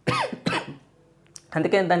ఉంటుంది.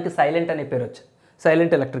 అందుకని దానికి సైలెంట్ అనే పేరు వచ్చింది,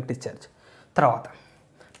 సైలెంట్ ఎలక్ట్రిక్ డిశ్చార్జ్. తర్వాత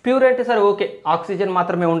ప్యూర్ అంటే సరే ఓకే, ఆక్సిజన్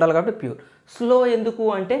మాత్రమే ఉండాలి కాబట్టి ప్యూర్. స్లో ఎందుకు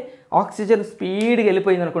అంటే ఆక్సిజన్ స్పీడ్గా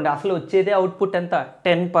వెళ్ళిపోయింది అనుకోండి, అసలు వచ్చేదే అవుట్పుట్ ఎంత,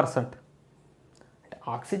 10%.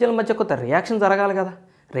 ఆక్సిజన్ మధ్య కొంత రియాక్షన్ జరగాలి కదా,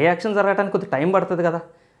 రియాక్షన్ జరగడానికి కొంత టైం పడుతుంది కదా.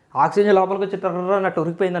 ఆక్సిజన్ లోపలికి వచ్చి అన్నట్టు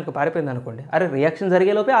ఉరికిపోయింది అనుకో, పారిపోయింది అనుకోండి, అరే రియాక్షన్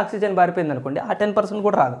జరిగేలోపే ఆక్సిజన్ పారిపోయింది అనుకోండి, ఆ 10%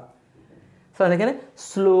 కూడా రాదు. సో అందుకని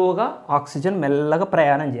స్లోగా ఆక్సిజన్ మెల్లగా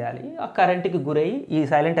ప్రయాణం చేయాలి. ఆ కరెంట్కి గురయ్యి, ఈ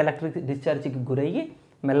సైలెంట్ ఎలక్ట్రిక్ డిశ్చార్జ్కి గురయ్యి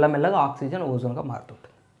మెల్లమెల్లగా ఆక్సిజన్ ఓజోన్గా మారుతుంటుంది.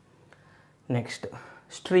 నెక్స్ట్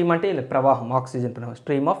స్ట్రీమ్ అంటే ప్రవాహం, ఆక్సిజన్ ప్రవాహం,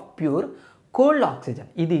 stream of pure cold oxygen.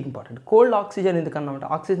 ఇది ఇంపార్టెంట్. కోల్డ్ ఆక్సిజన్ ఎందుకన్నామంటే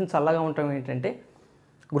ఆక్సిజన్ చల్లగా ఉండటం ఏంటంటే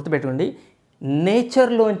గుర్తుపెట్టుకోండి,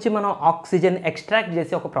 నేచర్లోంచి మనం ఆక్సిజన్ ఎక్స్ట్రాక్ట్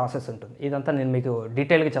చేసే ఒక ప్రాసెస్ ఉంటుంది. ఇదంతా నేను మీకు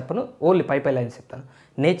డీటెయిల్గా చెప్పను, ఓన్లీ పై లైన్స్ చెప్తాను.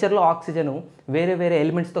 నేచర్లో ఆక్సిజన్ వేరే వేరే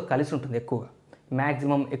ఎలిమెంట్స్తో కలిసి ఉంటుంది, ఎక్కువగా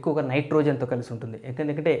మ్యాక్సిమం ఎక్కువగా నైట్రోజన్తో కలిసి ఉంటుంది.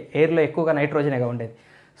 ఎందుకంటే ఎయిర్లో ఎక్కువగా నైట్రోజనేగా ఉండేది.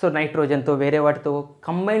 సో నైట్రోజన్తో వేరే వాటితో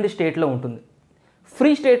కంబైన్డ్ స్టేట్లో ఉంటుంది. ఫ్రీ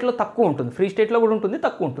స్టేట్లో తక్కువ ఉంటుంది, ఫ్రీ స్టేట్లో కూడా ఉంటుంది,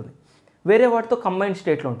 తక్కువ ఉంటుంది. వేరే వాటితో కంబైన్డ్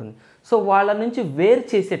స్టేట్లో ఉంటుంది. సో వాళ్ళ నుంచి వేరు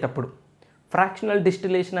చేసేటప్పుడు ఫ్రాక్షనల్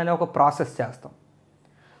డిస్టిలేషన్ అనే ఒక ప్రాసెస్ చేస్తాం.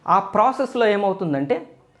 ఆ ప్రాసెస్లో ఏమవుతుందంటే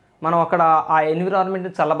మనం అక్కడ ఆ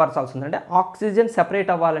ఎన్విరాన్మెంట్ని చల్లబరచాల్సి ఉంది. అంటే ఆక్సిజన్ సెపరేట్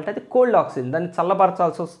అవ్వాలంటే అది కోల్డ్ ఆక్సిజన్, దాన్ని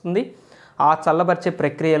చల్లబరచాల్సి వస్తుంది. ఆ చల్లబరిచే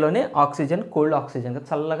ప్రక్రియలోనే ఆక్సిజన్ కోల్డ్ ఆక్సిజన్గా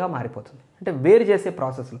చల్లగా మారిపోతుంది. అంటే వేరు చేసే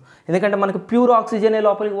ప్రాసెస్లు. ఎందుకంటే మనకు ప్యూర్ ఆక్సిజనే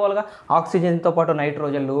లోపలికి పోవాలిగా. ఆక్సిజన్తో పాటు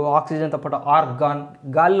నైట్రోజన్లు, ఆక్సిజన్తో పాటు ఆర్గాన్,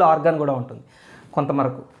 గాలిలో ఆర్గాన్ కూడా ఉంటుంది కొంత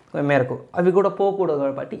మేరకు అవి కూడా పోకూడదు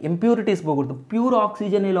కాబట్టి ఇంప్యూరిటీస్ పోకూడదు. ప్యూర్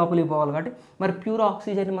ఆక్సిజన్ లోపలికి పోవాలి కాబట్టి మరి ప్యూర్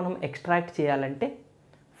ఆక్సిజన్ని మనం ఎక్స్ట్రాక్ట్ చేయాలంటే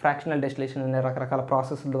ఫ్రాక్షనల్ డెస్టిలేషన్ అనే రకరకాల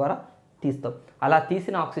ప్రాసెస్ల ద్వారా తీస్తాం. అలా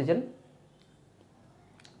తీసిన ఆక్సిజన్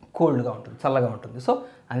కోల్డ్గా ఉంటుంది, చల్లగా ఉంటుంది. సో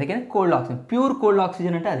అందుకని cold oxygen, pure cold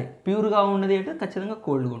oxygen అంటే అదే. ప్యూర్గా ఉన్నది అంటే ఖచ్చితంగా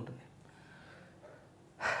కోల్డ్గా ఉంటుంది.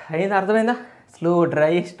 అయింది, అర్థమైందా? Slow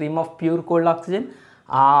dry stream of pure cold oxygen.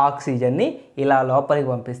 ఆ ఆక్సిజన్ని ఇలా లోపలికి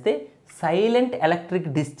పంపిస్తే సైలెంట్ ఎలక్ట్రిక్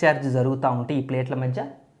డిశ్చార్జ్ జరుగుతూ ఉంటే ఈ ప్లేట్ల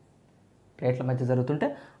మధ్య జరుగుతుంటే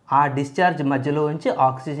ఆ డిశ్చార్జ్ మధ్యలో ఉంచి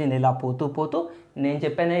ఆక్సిజన్ ఇలా పోతూ నేను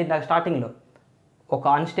చెప్పాను ఇందాక స్టార్టింగ్లో, ఒక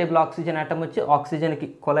అన్స్టేబుల్ ఆక్సిజన్ ఆటమ్ వచ్చి ఆక్సిజన్కి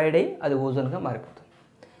కొలైడ్ అయ్యి అది ఓజోన్గా మారిపోతుంది.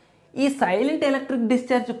 ఈ సైలెంట్ ఎలక్ట్రిక్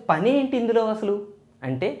డిశ్చార్జ్ పని ఏంటి ఇందులో అసలు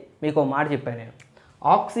అంటే మీకు ఒక మాట చెప్పాను నేను.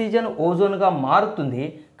 ఆక్సిజన్ ఓజోన్గా మారుతుంది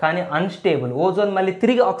కానీ అన్స్టేబుల్. ఓజోన్ మళ్ళీ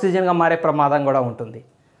తిరిగి ఆక్సిజన్గా మారే ప్రమాదం కూడా ఉంటుంది,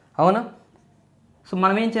 అవునా? సో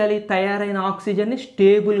మనం ఏం చేయాలి? తయారైన ఆక్సిజన్ని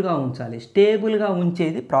స్టేబుల్గా ఉంచాలి. స్టేబుల్గా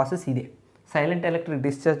ఉంచేది ప్రాసెస్ ఇదే. సైలెంట్ ఎలక్ట్రిక్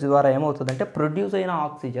డిశ్చార్జ్ ద్వారా ఏమవుతుందంటే ప్రొడ్యూస్ అయిన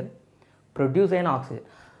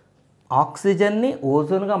ఆక్సిజన్ని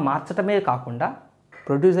ఓజోన్గా మార్చడమే కాకుండా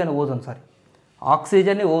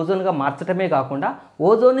ఆక్సిజన్ని ఓజోన్గా మార్చడమే కాకుండా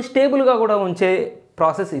ఓజోన్ని స్టేబుల్గా కూడా ఉంచే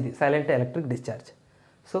ప్రాసెస్ ఇది సైలెంట్ ఎలక్ట్రిక్ డిశ్చార్జ్.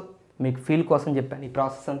 సో మీకు ఫీల్ కోసం చెప్పాను ఈ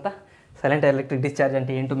ప్రాసెస్ అంతా. సైలెంట్ ఎలక్ట్రిక్ డిశ్చార్జ్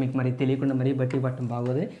అంటే ఏంటో మీకు మరి తెలియకుండా మరీ బట్టి పట్టడం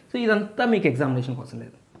బాగోదు. సో ఇదంతా మీకు ఎగ్జామినేషన్ కోసం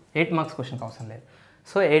లేదు, 8 మార్క్స్ క్వశ్చన్కి అవసరం లేదు.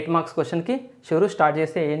 సో 8 మార్క్స్ క్వశ్చన్కి స్టార్ట్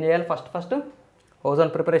చేస్తే ఏం చేయాలి? ఫస్ట్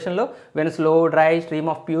ఓజోన్ ప్రిపరేషన్లో when slow dry stream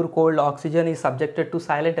of pure cold oxygen is subjected to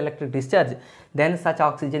silent electric discharge then such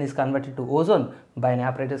oxygen is converted to ozone by an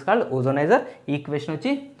apparatus called ఓజోనైజర్. Equation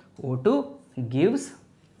వచ్చి O2 gives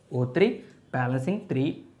O3 balancing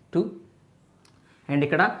 3:2 and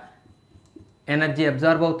ఇక్కడ energy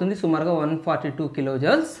absorb అవుతుంది సుమారుగా 142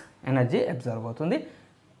 kilojoules energy absorb అవుతుంది.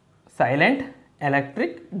 Silent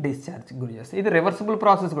electric discharge గురి చేస్తుంది. ఇది reversible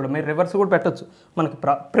process కూడా, మీరు రివర్స్ కూడా పెట్టచ్చు. మనకి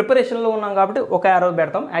ప్రిపరేషన్లో ఉన్నాం కాబట్టి ఒక యారో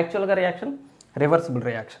పెడతాం, యాక్చువల్గా రియాక్షన్ రివర్సిబుల్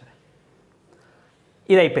రియాక్షన్.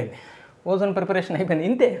 ఇది అయిపోయింది, ఓజోన్ ప్రిపరేషన్ అయిపోయింది.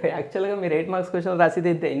 ఇంతే యాక్చువల్గా మీరు 8 మార్క్స్ క్వశ్చన్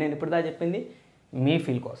రాసేది ఇంతే. నేను ఇప్పుడు దా చెప్పింది మీ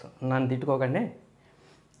ఫీల్ కోసం, నన్ను తిట్టుకోకండి.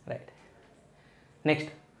 Right,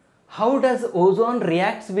 next, how does ozone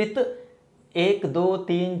reacts with 1 2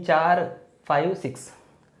 3 4 5 6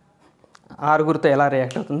 ఆరుగురితో ఎలా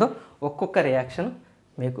రియాక్ట్ అవుతుందో ఒక్కొక్క రియాక్షన్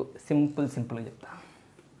మీకు సింపుల్గా చెప్తా.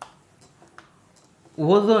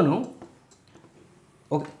 ఓజోను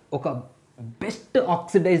ఒక బెస్ట్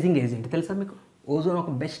ఆక్సిడైజింగ్ ఏజెంట్, తెలుసా మీకు? ఓజోన్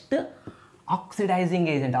ఒక best oxidising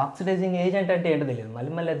agent. Oxidising agent అంటే ఏంటో తెలియదు,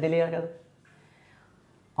 మళ్ళీ అది తెలియదు కదా.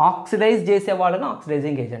 ఆక్సిడైజ్ చేసేవాళ్ళని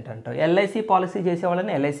ఆక్సిడైజింగ్ ఏజెంట్ అంటారు. ఎల్ఐసి పాలసీ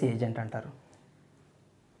చేసేవాళ్ళని ఎల్ఐసి ఏజెంట్ అంటారు.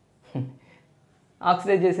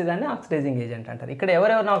 ఆక్సిడైజ్ చేసేదాన్ని ఆక్సిడైజింగ్ ఏజెంట్ అంటారు. ఇక్కడ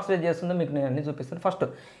ఎవరెవరిని ఆక్సిడైజ్ చేస్తుందో మీకు నేను అన్నీ చూపిస్తాను.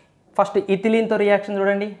 ఫస్ట్ ఇథిలీన్తో రియాక్షన్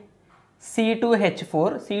చూడండి.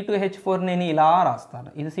 C2H4 నేను ఇలా రాస్తాను.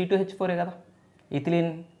 ఇది C2H4 కదా,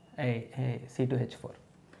 ethylene C2H4,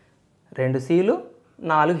 2 Cలు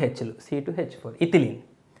 4 Hలు, C2H4 ethylene.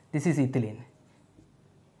 This is ethylene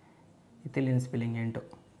spelling ఏంటో,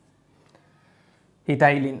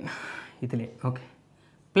 ethylene, okay,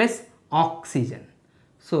 plus oxygen.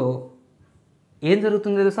 So ఏం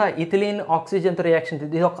జరుగుతుంది తెలుసా? Ethylene ఆక్సిజన్తో reaction.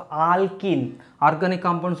 ఇది ఒక ఆల్కీన్. ఆర్గానిక్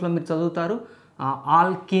కాంపౌండ్స్లో మీరు చదువుతారు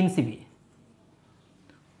ఆల్కీన్స్. ఇవి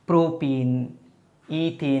ప్రోపీన్,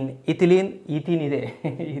 ఈథీన్, ఇథిలీన్ ఇదే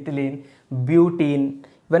ఇథిలీన్, బ్యూటీన్,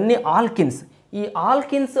 ఇవన్నీ ఆల్కిన్స్. ఈ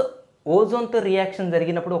ఆల్కిన్స్ ఓజోన్తో రియాక్షన్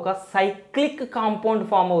జరిగినప్పుడు ఒక సైక్లిక్ కాంపౌండ్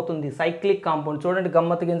ఫామ్ అవుతుంది. సైక్లిక్ కాంపౌండ్ చూడండి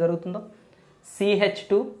గమ్మత్తుగా ఏం జరుగుతుందో.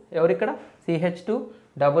 CH2 ఎవరిక్కడ? CH2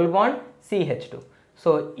 double bond CH2.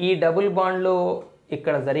 So ఈ డబుల్ బాండ్లో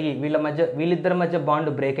ఇక్కడ జరిగి వీళ్ళిద్దరి మధ్య బాండ్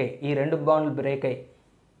బ్రేక్ అయ్యి, ఈ 2 బాండ్లు బ్రేక్ అయ్యి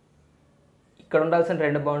ఇక్కడ ఉండాల్సిన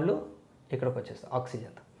 2 బాండ్లు ఇక్కడికి వచ్చేస్తాయి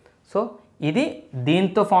ఆక్సిజన్తో. సో ఇది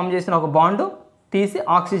దీంతో ఫామ్ చేసిన ఒక బాండ్ తీసి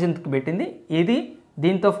ఆక్సిజన్కి పెట్టింది, ఇది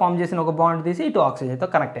దీంతో ఫామ్ చేసిన ఒక బాండ్ తీసి ఇటు ఆక్సిజన్తో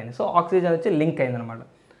కనెక్ట్ అయింది. సో ఆక్సిజన్ వచ్చి లింక్ అయిందనమాట.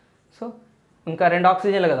 సో ఇంకా 2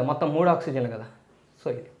 ఆక్సిజన్లు కదా, మొత్తం 3 ఆక్సిజన్లు కదా. సో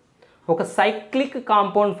ఇది ఒక సైక్లిక్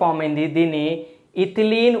కాంపౌండ్ ఫామ్ అయింది. దీన్ని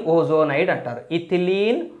ఇథిలీన్ ఓజోనైడ్ అంటారు.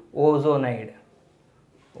 ఇథిలీన్ ఓజోనైడ్.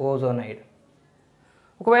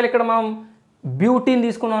 ఒకవేళ ఇక్కడ మనం బ్యూటీన్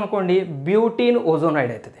తీసుకున్నాం అనుకోండి, బ్యూటీన్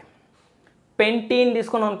ఓజోనైడ్ అవుతుంది. పెంటీన్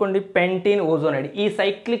తీసుకున్నాం అనుకోండి, పెంటీన్ ఓజోనైడ్. ఈ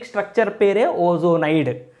సైక్లిక్ స్ట్రక్చర్ పేరే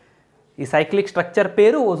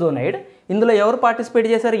ఓజోనైడ్. ఇందులో ఎవరు పార్టిసిపేట్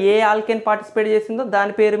చేశారు? ఏ ఆల్కేన్ పార్టిసిపేట్ చేసిందో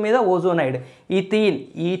దాని పేరు మీద ఓజోనైడ్.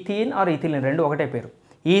 ఈథీన్ ఆర్ ఇథిలీన్ 2 ఒకటే పేరు.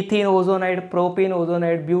 ఈథీన్ ఓజోనైడ్, ప్రోపీన్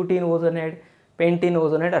ఓజోనైడ్, బ్యూటీన్ ఓజోనైడ్, పెంటీన్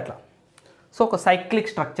ఓజోనైడ్ అట్లా. సో ఒక సైక్లిక్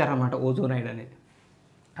స్ట్రక్చర్ అన్నమాట ఓజోనైడ్ అనేది.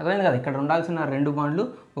 అర్థమైంది కదా. ఇక్కడ ఉండాల్సిన 2 బాండ్లు,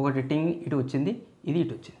 ఒకటి టింగ్ ఇటు వచ్చింది, ఇది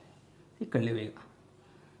ఇటు వచ్చింది, ఇక్కడ లేవు. ఇక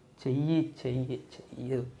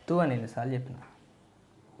చెయ్యొద్దు అని ఎన్నిసార్లు చెప్పిన.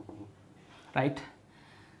 రైట్,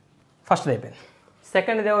 ఫస్ట్ది అయిపోయింది.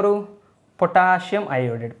 సెకండ్ది ఎవరు? Potassium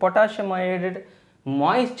iodide. Potassium iodide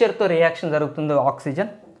మాయిశ్చర్తో reaction జరుగుతుంది.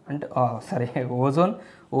 ఆక్సిజన్ అంటే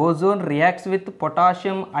ozone reacts with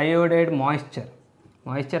potassium iodide moisture.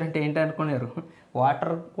 Moisture అంటే ఏంటి అనుకున్నారు?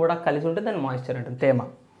 వాటర్ కూడా కలిసి ఉంటే దాన్ని మాయిశ్చర్ అంటుంది, తేమ.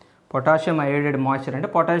 పొటాషియం అయోడైడ్ మాయిశ్చర్ అంటే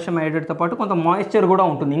పొటాషియం అయోడైడ్తో పాటు కొంత మాయిశ్చర్ కూడా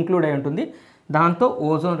ఉంటుంది, ఇంక్లూడ్ అయి ఉంటుంది. దాంతో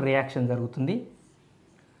ఓజోన్ రియాక్షన్ జరుగుతుంది.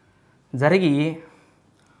 జరిగి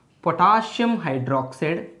potassium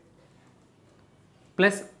hydroxide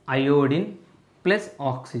plus iodine plus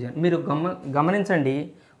oxygen. మీరు గమనించండి,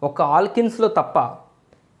 ఒక ఆల్కిన్స్లో తప్ప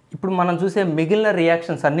ఇప్పుడు మనం చూసే మిగిలిన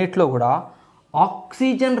రియాక్షన్స్ అన్నిట్లో కూడా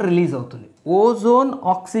ఆక్సిజన్ రిలీజ్ అవుతుంది. ఓజోన్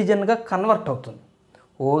ఆక్సిజన్గా కన్వర్ట్ అవుతుంది.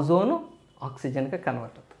 ఓజోన్ ఆక్సిజన్గా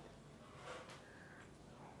కన్వర్ట్ అవుతుంది.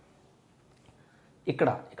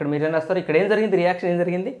 ఇక్కడ మీరు ఏం రాస్తారు? ఇక్కడ ఏం జరిగింది? రియాక్షన్ ఏం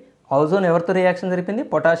జరిగింది? ఓజోన్ ఎవరితో రియాక్షన్ జరిపింది?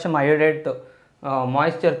 పొటాషియం అయోడైడ్తో,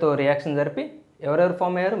 మాయిశ్చర్తో రియాక్షన్ జరిపి ఎవరెవరు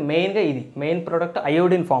ఫామ్ అయ్యారు? మెయిన్గా ఇది మెయిన్ ప్రోడక్ట్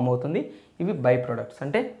అయోడిన్ ఫామ్ అవుతుంది. ఇవి బై ప్రొడక్ట్స్.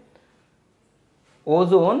 అంటే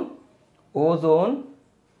ozone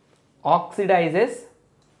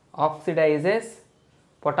oxidises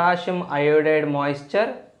potassium iodide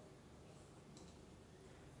moisture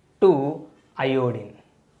to iodine.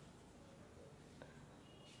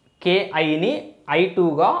 KIని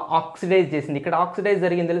I2గా oxidise చేసింది. ఇక్కడ ఆక్సిడైజ్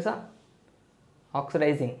జరిగింది తెలుసా?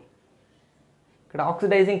 ఇక్కడ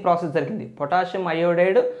ఆక్సిడైజింగ్ ప్రాసెస్ జరిగింది. పొటాషియం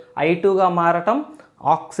అయోడైడ్ I2గా మారటం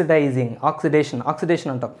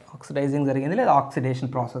ఆక్సిడేషన్ అంటాం. ఆక్సిడైజింగ్ జరిగింది లేదా ఆక్సిడేషన్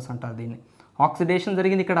ప్రాసెస్ అంటారు దీన్ని. ఆక్సిడేషన్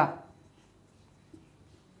జరిగింది ఇక్కడ,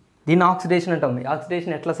 దీన్ని ఆక్సిడేషన్ అంటాం.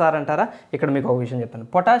 ఆక్సిడేషన్ ఎట్లా సార్ అంటారా? ఇక్కడ మీకు ఒక విషయం చెప్తాను.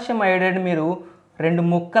 పొటాషియం అయోడైడ్ మీరు 2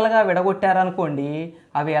 ముక్కలుగా విడగొట్టారనుకోండి,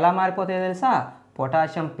 అవి ఎలా మారిపోతాయో తెలుసా?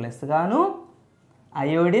 పొటాషియం ప్లస్ గాను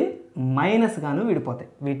అయోడిన్ మైనస్ గాను విడిపోతాయి.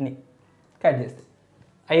 వీటిని కట్ చేస్తే,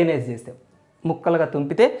 అయోనైజ్ చేస్తే, ముక్కలుగా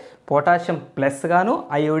తుంపితే పొటాషియం ప్లస్ గాను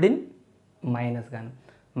అయోడిన్ మైనస్ గాను.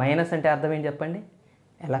 మైనస్ అంటే అర్థం ఏంటి చెప్పండి?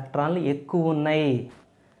 ఎలక్ట్రాన్లు ఎక్కువ ఉన్నాయి.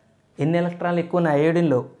 ఎన్ని ఎలక్ట్రాన్లు ఎక్కువ ఉన్నాయి?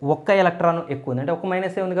 అయోడిన్లో 1 ఎలక్ట్రాన్ ఎక్కువ ఉంది. అంటే 1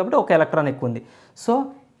 మైనస్ ఉంది కాబట్టి 1 ఎలక్ట్రాన్ ఎక్కువ ఉంది. సో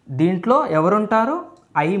దీంట్లో ఎవరుంటారు?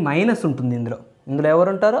 I- ఉంటుంది. ఇందులో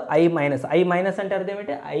ఎవరుంటారు? I- అంటే అర్థం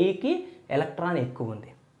ఏంటి? Iకి ఎలక్ట్రాన్ ఎక్కువ ఉంది.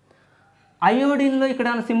 అయోడిన్లో ఇక్కడ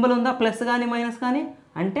సింబల్ ఉందా? ప్లస్ కానీ మైనస్ కానీ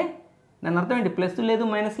అంటే దాని అర్థం ఏంటి? ప్లస్ లేదు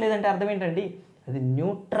మైనస్ లేదు అంటే అర్థం ఏంటండి? అది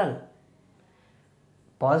న్యూట్రల్.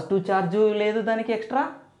 పాజిటివ్ ఛార్జు లేదు దానికి, ఎక్స్ట్రా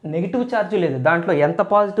నెగిటివ్ ఛార్జు లేదు. దాంట్లో ఎంత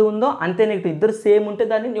పాజిటివ్ ఉందో అంతే నెగిటివ్, ఇద్దరు సేమ్ ఉంటే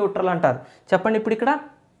దాన్ని న్యూట్రల్ అంటారు. చెప్పండి ఇప్పుడు ఇక్కడ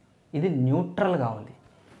ఇది న్యూట్రల్గా ఉంది.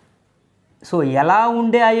 సో ఎలా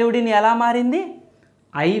ఉండే అయోడిన్ ఎలా మారింది?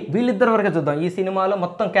 వీళ్ళిద్దరి వరకు చూద్దాం. ఈ సినిమాలో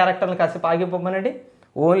మొత్తం క్యారెక్టర్ని కాసేపు ఆగిపోమనండి.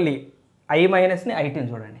 ఓన్లీ I-ని I2ని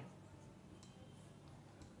చూడండి.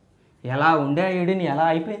 ఎలా ఉండే అయోడిన్ ఎలా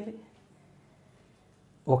అయిపోయింది?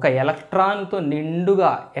 ఒక ఎలక్ట్రాన్తో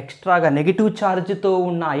నిండుగా ఎక్స్ట్రాగా నెగిటివ్ ఛార్జ్తో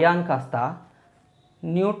ఉన్న అయాన్ కాస్త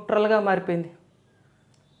న్యూట్రల్గా మారిపోయింది.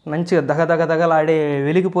 మంచిగా దగదగదగలాడే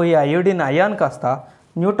వెలిగిపోయే అయోడిన్ అయాన్ కాస్త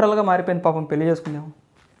న్యూట్రల్గా మారిపోయింది. పాపం పెళ్లి చేసుకుందాం.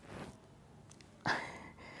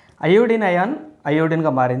 అయోడిన్ అయాన్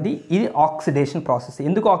అయోడిన్గా మారింది. ఇది ఆక్సిడేషన్ ప్రాసెస్.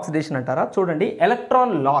 ఎందుకు ఆక్సిడేషన్ అంటారా? చూడండి,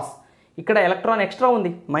 ఎలక్ట్రాన్ లాస్. ఇక్కడ ఎలక్ట్రాన్ ఎక్స్ట్రా ఉంది,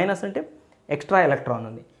 మైనస్ అంటే ఎక్స్ట్రా ఎలక్ట్రాన్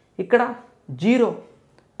ఉంది. ఇక్కడ 0,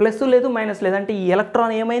 ప్లస్ లేదు మైనస్ లేదు అంటే ఈ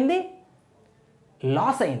ఎలక్ట్రాన్ ఏమైంది?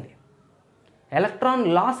 లాస్ అయింది. ఎలక్ట్రాన్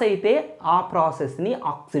లాస్ అయితే ఆ ప్రాసెస్ని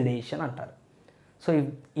ఆక్సిడేషన్ అంటారు. So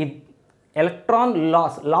if electron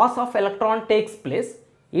loss of electron takes place,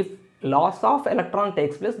 if loss of electron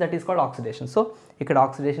takes place, that is called oxidation. So ఇక్కడ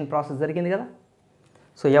ఆక్సిడేషన్ ప్రాసెస్ జరిగింది కదా.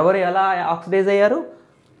 సో ఎవరు ఎలా ఆక్సిడైజ్ అయ్యారు?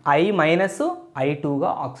 I-I2గా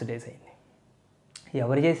ఆక్సిడైజ్ అయింది.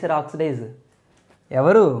 ఎవరు చేశారు ఆక్సిడైజ్?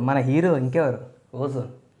 ఎవరు? మన హీరో, ఇంకెవరు?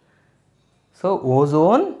 Ozone. So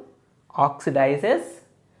ozone oxidises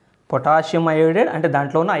potassium iodide, అంటే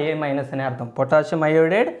దాంట్లో ఉన్న I- అనే అర్థం. Potassium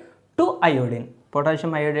iodide to iodine.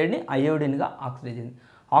 Potassium అయోడైడ్ని అయోడిన్గా oxidise అయింది.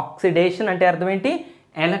 ఆక్సిడేషన్ అంటే అర్థం ఏంటి?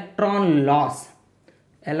 Electron loss.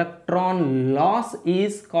 Electron loss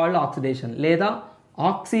is called oxidation. లేదా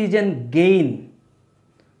ఆక్సిజన్ గెయిన్,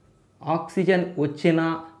 ఆక్సిజన్ వచ్చిన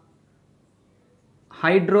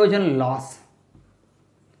హైడ్రోజన్ లాస్.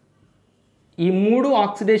 ఈ 3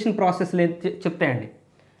 ఆక్సిడేషన్ ప్రాసెస్లు చెప్తాయండి.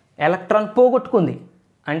 ఎలక్ట్రాన్ పోగొట్టుకుంది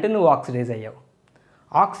అంటే నువ్వు ఆక్సిడైజ్ అయ్యావు.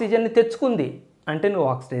 ఆక్సిజన్ని తెచ్చుకుంది అంటే నువ్వు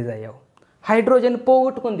ఆక్సిడైజ్ అయ్యావు. హైడ్రోజన్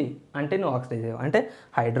పోగొట్టుకుంది అంటే నువ్వు ఆక్సిడైజ్ అయ్యావు. అంటే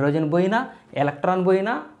హైడ్రోజన్ పోయినా, ఎలక్ట్రాన్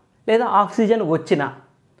పోయినా, లేదా ఆక్సిజన్ వచ్చినా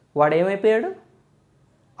వాడు ఏమైపోయాడు,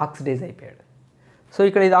 ఆక్సిడైజ్ అయిపోయాడు. సో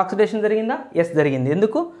ఇక్కడ ఇది ఆక్సిడేషన్ జరిగిందా, ఎస్ జరిగింది.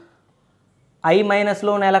 ఎందుకు, I-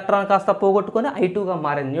 ఉన్న ఎలక్ట్రాన్ కాస్త పోగొట్టుకొని I2గా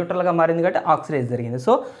మారింది, న్యూట్రల్గా మారింది కాబట్టి ఆక్సిడైజ్ జరిగింది.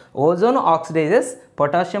 So ozone oxidises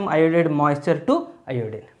potassium iodide moisture to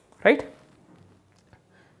iodine, right.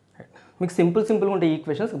 మీకు సింపుల్గా ఉంటాయి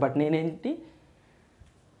ఈక్వేషన్స్, బట్ నేనేంటి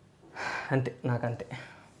అంతే, నాకంతే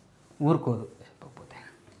ఊరుకోదు చెప్పకపోతే.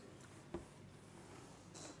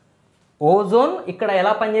 ఓజోన్ ఇక్కడ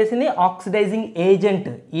ఎలా పనిచేసింది, ఆక్సిడైజింగ్ ఏజెంట్.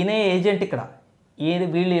 ఈయనే ఏజెంట్ ఇక్కడ.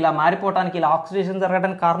 వీళ్ళు ఇలా మారిపోవడానికి, ఇలా ఆక్సిడేషన్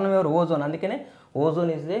జరగడానికి కారణం ఎవరు, ఓజోన్. అందుకనే ozone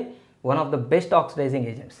is the one of the best oxidising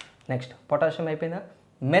agents. Next potassium అయిపోయిందా,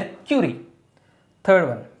 మెర్క్యూరీ థర్డ్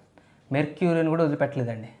వన్. మెర్క్యూరీని కూడా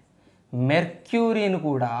వదిలిపెట్టలేదండి. మెర్క్యూరీని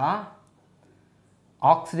కూడా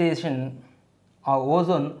ఆక్సిడేషన్, ఆ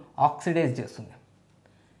ఓజోన్ ఆక్సిడైజ్ చేస్తుంది.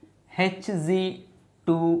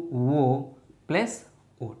 Hg2O plus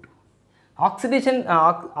O2.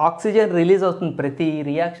 Oxygen release అవుతుంది, ప్రతి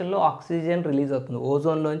రియాక్షన్లో ఆక్సిజన్ రిలీజ్ అవుతుంది,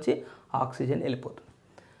 ఓజోన్లోంచి ఆక్సిజన్ వెళ్ళిపోతుంది.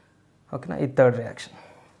 ఓకేనా, ఇది థర్డ్ రియాక్షన్.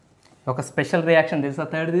 ఒక స్పెషల్ రియాక్షన్ తెలుసా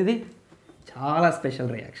థర్డ్ది, ఇది చాలా స్పెషల్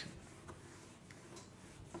రియాక్షన్.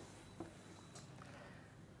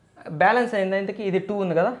 బ్యాలెన్స్ అయింది ఇంతకీ, ఇది 2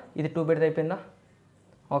 ఉంది కదా, ఇది 2 పెడితే అయిపోయిందా,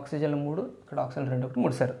 ఆక్సిజన్ 3, ఇక్కడ ఆక్సిజన్ 2,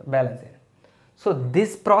 3 సార్ బ్యాలెన్స్ అయింది. So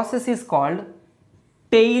this process is called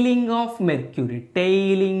tiling of mercury.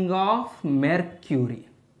 Tiling of mercury,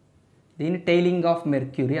 దీన్ని టైలింగ్ ఆఫ్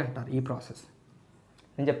మెర్క్యూరీ అంటారు ఈ ప్రాసెస్.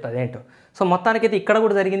 నేను చెప్తాను ఏంటో. సో మొత్తానికైతే ఇక్కడ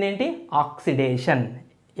కూడా జరిగింది ఏంటి, ఆక్సిడేషన్.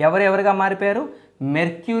 ఎవరెవరిగా మారిపోయారు,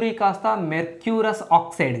 మెర్క్యూరీ కాస్త మెర్క్యూరస్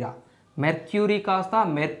ఆక్సైడ్గా, మెర్క్యూరీ కాస్త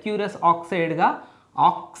మెర్క్యూరస్ ఆక్సైడ్గా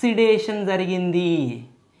ఆక్సిడేషన్ జరిగింది.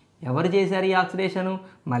 ఎవరు చేశారు ఈ ఆక్సిడేషను,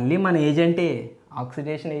 మళ్ళీ మన ఏజెంటే,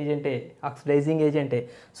 oxidation ఏజెంటే, oxidising ఏజెంటే.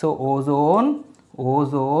 So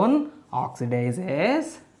ozone oxidises,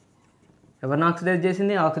 ఎవరిని ఆక్సిడైజ్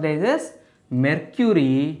చేసింది, ఆక్సిడైజెస్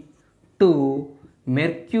మెర్క్యూరీ టు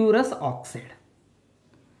మెర్క్యూరస్ ఆక్సైడ్.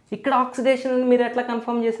 ఇక్కడ ఆక్సిడేషన్ మీరు ఎట్లా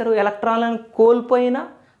కన్ఫర్మ్ చేశారు, ఎలక్ట్రాన్లను కోల్పోయినా,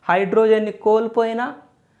 హైడ్రోజన్ని కోల్పోయినా,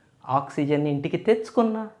 ఆక్సిజన్ని ఇంటికి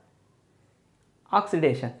తెచ్చుకున్న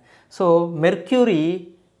ఆక్సిడేషన్. సో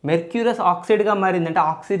మెర్క్యూరస్ ఆక్సైడ్గా మారింది అంటే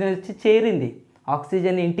ఆక్సిజన్ వచ్చి చేరింది,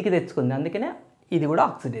 ఆక్సిజన్ ఇంటికి తెచ్చుకుంది, అందుకనే ఇది కూడా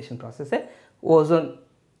ఆక్సిడేషన్ ప్రాసెసే. ఓజోన్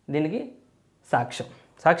దీనికి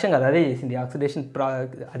సాక్ష్యం కాదు, అదే చేసింది ఆక్సిడేషన్,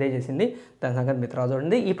 అదే చేసింది. దాని సంగతి మీరు తర్వాత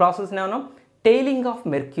చూడండి. ఈ ప్రాసెస్ని ఏమన్నా టైలింగ్ ఆఫ్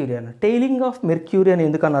మెర్క్యూరీ అన్న. టైలింగ్ ఆఫ్ మెర్క్యూరీ అని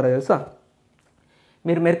ఎందుకు అన్నారో తెలుసా,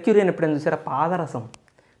 మీరు మెర్క్యూరీని ఎప్పుడైనా చూసారా,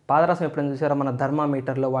 పాదరసం ఎప్పుడైనా చూసారా, మన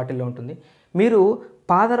థర్మామీటర్లో వాటిల్లో ఉంటుంది. మీరు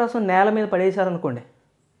పాదరసం నేల మీద పడేశారనుకోండి,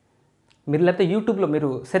 మీరు లేకపోతే యూట్యూబ్లో మీరు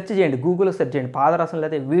సెర్చ్ చేయండి, గూగుల్లో సెర్చ్ చేయండి, పాదరసం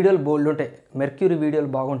లేకపోతే వీడియోలు బోల్డ్ ఉంటాయి, మెర్క్యూరీ వీడియోలు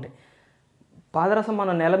బాగుంటాయి. పాదరసం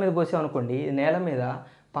మనం నేల మీద పోసామనుకోండి, నేల మీద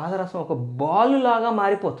పాదరసం ఒక బాల్ లాగా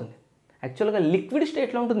మారిపోతుంది. యాక్చువల్గా లిక్విడ్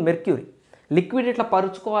స్టేట్లో ఉంటుంది మెర్క్యూరీ. లిక్విడ్ ఇట్లా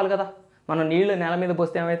పరుచుకోవాలి కదా, మనం నీళ్ళు నేల మీద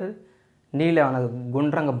పోస్తే ఏమవుతుంది, నీళ్ళు ఏమన్నా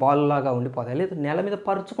గుండ్రంగా బాల్ లాగా ఉండిపోతాయి, లేదు నేల మీద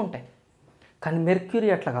పరుచుకుంటాయి. కానీ మెర్క్యూరీ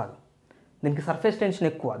అట్లా కాదు, దీనికి సర్ఫేస్ టెన్షన్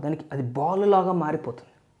ఎక్కువ, దానికి అది బాల్ లాగా మారిపోతుంది.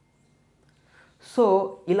 సో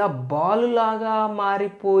ఇలా బాలులాగా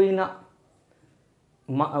మారిపోయిన,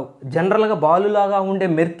 జనరల్గా బాలులాగా ఉండే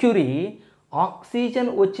మెర్క్యూరీ ఆక్సిజన్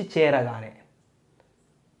వచ్చి చేరగానే,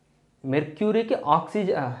 మెర్క్యూరీకి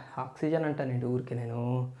ఆక్సిజన్ అంటానండి ఊరికి నేను,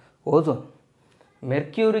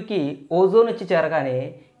 మెర్క్యూరీకి ఓజోన్ వచ్చి చేరగానే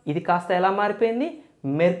ఇది కాస్త ఎలా మారిపోయింది,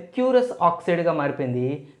 మెర్క్యూరస్ ఆక్సైడ్గా మారిపోయింది.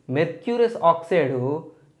 మెర్క్యూరస్ ఆక్సైడ్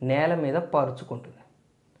నేల మీద పరుచుకుంటుంది,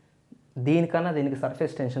 దీనికి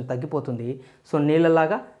సర్ఫేస్ టెన్షన్ తగ్గిపోతుంది. సో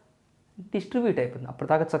నీళ్ళలాగా డిస్ట్రిబ్యూట్ అయిపోతుంది.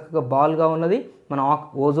 అప్పటిదాకా చక్కగా బాల్గా ఉన్నది మనం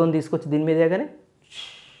ఓజోన్ తీసుకొచ్చి దీని మీద వేయగానే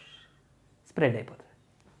స్ప్రెడ్ అయిపోతుంది.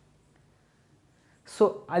 సో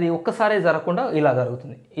అది ఒక్కసారే జరగకుండా ఇలా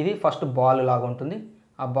జరుగుతుంది. ఇది ఫస్ట్ బాల్ లాగా ఉంటుంది.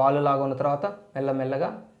 ఆ బాల్ లాగా ఉన్న తర్వాత మెల్లమెల్లగా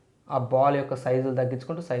ఆ బాల్ యొక్క సైజులు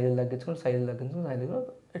తగ్గించుకుంటూ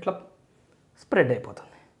ఇట్లా స్ప్రెడ్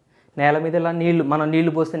అయిపోతుంది. నేల మీద ఇలా మనం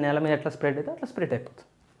నీళ్లు పోస్తే నేల మీద ఎట్లా స్ప్రెడ్ అయితే అట్లా స్ప్రెడ్ అయిపోతుంది.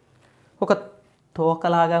 ఒక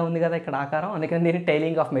తోకలాగా ఉంది కదా ఇక్కడ ఆకారం, అందుకని దీన్ని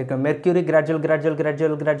టైలింగ్ ఆఫ్ మెర్క్యూరీ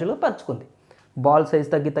గ్రాడ్యువల్గా పరుచుకుంది. బాల్ సైజ్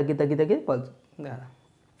తగ్గి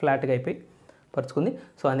ఫ్లాట్గా అయిపోయి పరుచుకుంది.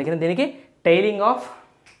 సో అందుకని దీనికి టైలింగ్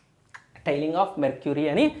ఆఫ్ మెర్క్యూరీ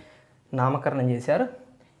అని నామకరణం చేశారు.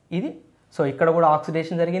 ఇది సో ఇక్కడ కూడా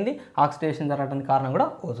ఆక్సిడేషన్ జరిగింది. ఆక్సిడేషన్ జరగడానికి కారణం కూడా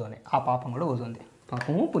ఓజోనే. ఆ పాపం కూడా ఓజోన్ది,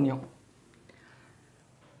 పాపము పుణ్యం.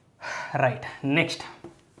 రైట్, నెక్స్ట్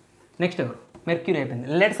ఎవరు, మెర్క్యూరీ అయిపోయింది.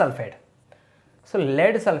 Lead sulphide. So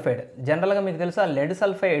lead sulphide జనరల్గా మీకు తెలుసా, లెడ్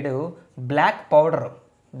సల్ఫైడ్ బ్లాక్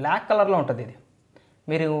కలర్లో ఉంటుంది. ఇది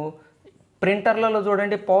మీరు ప్రింటర్లలో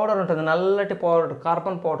చూడండి, పౌడర్ ఉంటుంది, నల్లటి పౌడర్,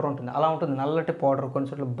 కార్బన్ పౌడర్ ఉంటుంది, అలా ఉంటుంది నల్లటి పౌడర్. కొన్ని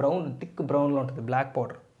చోట్ల థిక్ బ్రౌన్లో ఉంటుంది బ్లాక్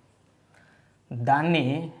పౌడర్. దాన్ని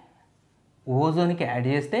ఓజోన్కి యాడ్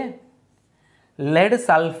చేస్తే లెడ్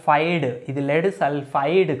సల్ఫైడ్, ఇది లెడ్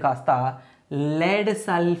సల్ఫైడ్ కాస్త లెడ్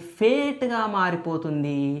సల్ఫేట్గా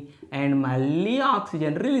మారిపోతుంది అండ్ మళ్ళీ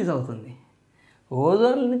ఆక్సిజన్ రిలీజ్ అవుతుంది.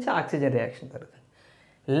 ఓజోన్ నుంచి ఆక్సిజన్ రియాక్షన్ జరుగుతుంది.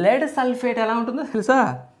 లెడ్ సల్ఫేట్ ఎలా ఉంటుందో తెలుసా?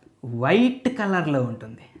 వైట్ కలర్లో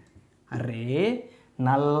ఉంటుంది. అరే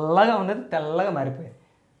నల్లగా ఉన్నది తెల్లగా మారిపోయింది.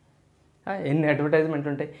 ఎన్ని అడ్వర్టైజ్మెంట్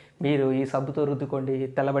ఉంటాయి, మీరు ఈ సబ్బుతో రుద్దుకోండి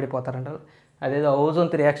తెల్లబడిపోతారంటారు. అదేదో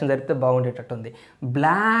ఓజోన్తో రియాక్షన్ జరిగితే బాగుండేటట్టు ఉంది.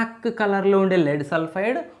 బ్లాక్ కలర్లో ఉండే lead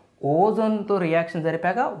sulphide ఓజోన్తో reaction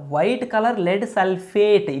జరిపాక white colour lead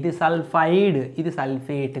sulphate, ఇది సల్ఫైడ్, ఇది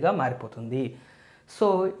సల్ఫేట్గా మారిపోతుంది. సో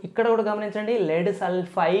ఇక్కడ కూడా గమనించండి, లెడ్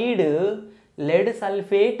సల్ఫైడ్ లెడ్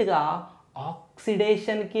సల్ఫేట్గా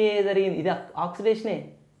ఆక్సిడేషన్కే జరిగింది. ఇది ఆక్సిడేషనే,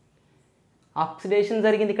 ఆక్సిడేషన్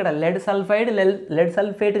జరిగింది ఇక్కడ. లెడ్ సల్ఫైడ్ లెడ్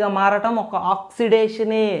సల్ఫేట్గా మారటం ఒక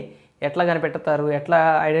ఆక్సిడేషనే. ఎట్లా కనిపెడతారు, ఎట్లా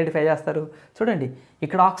ఐడెంటిఫై చేస్తారు? చూడండి,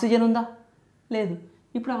 ఇక్కడ ఆక్సిజన్ ఉందా? లేదు.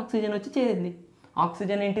 ఇప్పుడు ఆక్సిజన్ వచ్చి చేరింది.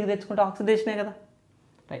 ఆక్సిజన్ ఇంటికి తెచ్చుకుంటే ఆక్సిడేషనే కదా,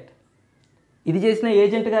 రైట్. ఇది చేసిన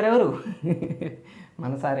ఏజెంట్ గారు ఎవరు?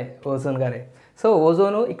 మన సారే, ఓజోన్ గారే. సో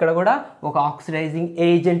ఓజోను ఇక్కడ కూడా ఒక ఆక్సిడైజింగ్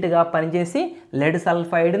ఏజెంట్గా పనిచేసి లెడ్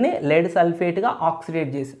సల్ఫైడ్ని లెడ్ సల్ఫేట్గా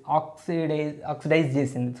ఆక్సిడైజ్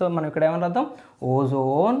చేసింది. సో మనం ఇక్కడ ఏమని రాద్దాం?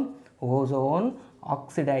 ఓజోన్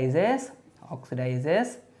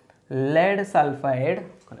ఆక్సిడైజెస్ లెడ్ సల్ఫైడ్,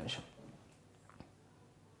 ఒక నిమిషం,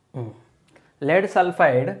 lead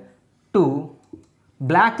sulphide to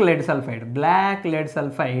black lead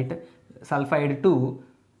sulphide to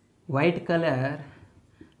white colour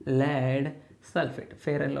lead sulphate.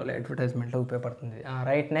 Fair and lovely అడ్వర్టైజ్మెంట్లో ఉపయోగపడుతుంది,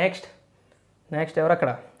 రైట్. నెక్స్ట్ ఎవరు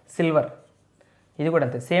అక్కడ? సిల్వర్. ఇది కూడా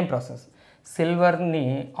అంతే, సేమ్ ప్రాసెస్. సిల్వర్ని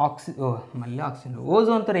మళ్ళీ ఆక్సిజన్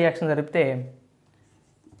ఓజోన్తో రియాక్షన్ జరిపితే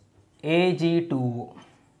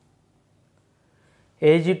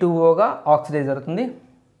Ag2O ఆక్సిడైజ్ జరుగుతుంది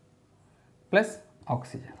ప్లస్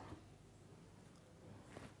ఆక్సిజన్.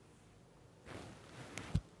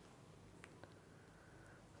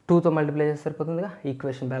 టూతో మల్టిప్లై చేస్తే సరిపోతుందిగా,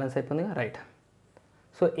 equation balance అయిపోతుందిగా, right.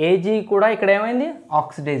 So AG కూడా ఇక్కడ ఏమైంది?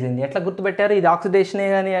 ఆక్సిడైజ్ అయింది. ఎట్లా గుర్తుపెట్టారు? ఇది ఆక్సిడేషనే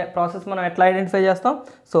కానీ ప్రాసెస్ మనం ఎట్లా ఐడెంటిఫై చేస్తాం?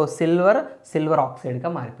 సో సిల్వర్ ఆక్సైడ్గా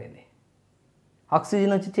మారిపోయింది.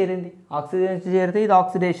 ఆక్సిజన్ వచ్చి చేరింది, ఆక్సిజన్ వచ్చి చేరితే ఇది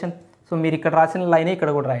ఆక్సిడేషన్. సో మీరు ఇక్కడ రాసిన లైనే ఇక్కడ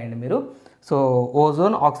కూడా రాయండి మీరు. So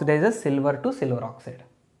ozone oxidises silver to silver oxide,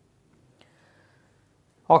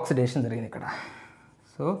 oxidation జరిగింది ఇక్కడ.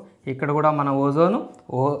 సో ఇక్కడ కూడా మన ఓజోను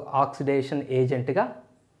ఆక్సిడేషన్ ఏజెంట్గా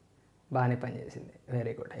బాగానే పనిచేసింది.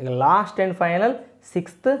 Very good. ఇక last and final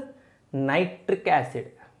 6th nitric acid,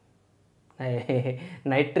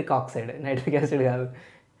 nitric acid కాదు,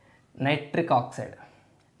 నైట్రిక్ ఆక్సైడ్,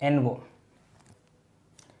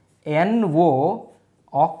 NO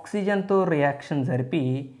ఆక్సిజన్తో రియాక్షన్ జరిపి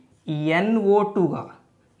NO2గా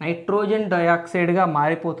నైట్రోజన్ డయాక్సైడ్గా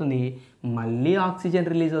మారిపోతుంది. మళ్ళీ ఆక్సిజన్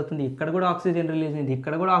రిలీజ్ అవుతుంది. ఇక్కడ కూడా ఆక్సిజన్ రిలీజ్ అయింది,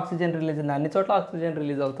 ఇక్కడ కూడా ఆక్సిజన్ రిలీజ్ అయింది, అన్ని చోట్ల ఆక్సిజన్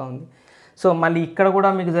రిలీజ్ అవుతూ ఉంది. సో మళ్ళీ ఇక్కడ కూడా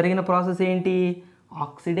మీకు జరిగిన ప్రాసెస్ ఏంటి?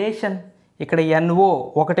 ఆక్సిడేషన్. ఇక్కడ NO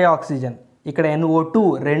ఒకటే ఆక్సిజన్, ఇక్కడ NO2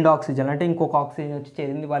 2 ఆక్సిజన్, అంటే ఇంకొక ఆక్సిజన్ వచ్చి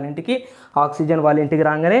చేరింది వాళ్ళ ఇంటికి. ఆక్సిజన్ వాళ్ళ ఇంటికి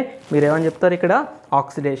రాగానే మీరు ఏమని చెప్తారు? ఇక్కడ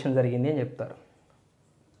ఆక్సిడేషన్ జరిగింది అని చెప్తారు.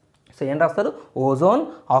 సో ఏం రాస్తారు? Ozone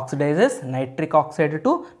oxidises nitric oxide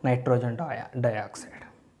to nitrogen dioxide.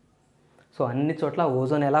 So అన్ని చోట్ల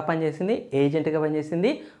ఓజోన్ ఎలా పనిచేసింది? ఏజెంట్గా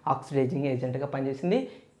పనిచేసింది, ఆక్సిడైజింగ్ ఏజెంట్గా పనిచేసింది.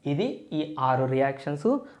 ఇది ఈ 6 రియాక్షన్స్,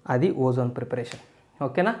 అది ఓజోన్ ప్రిపరేషన్.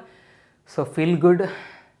 ఓకేనా? So feel good,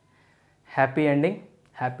 happy ending,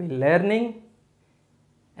 happy learning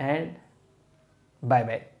and bye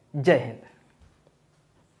bye. జై హింద్.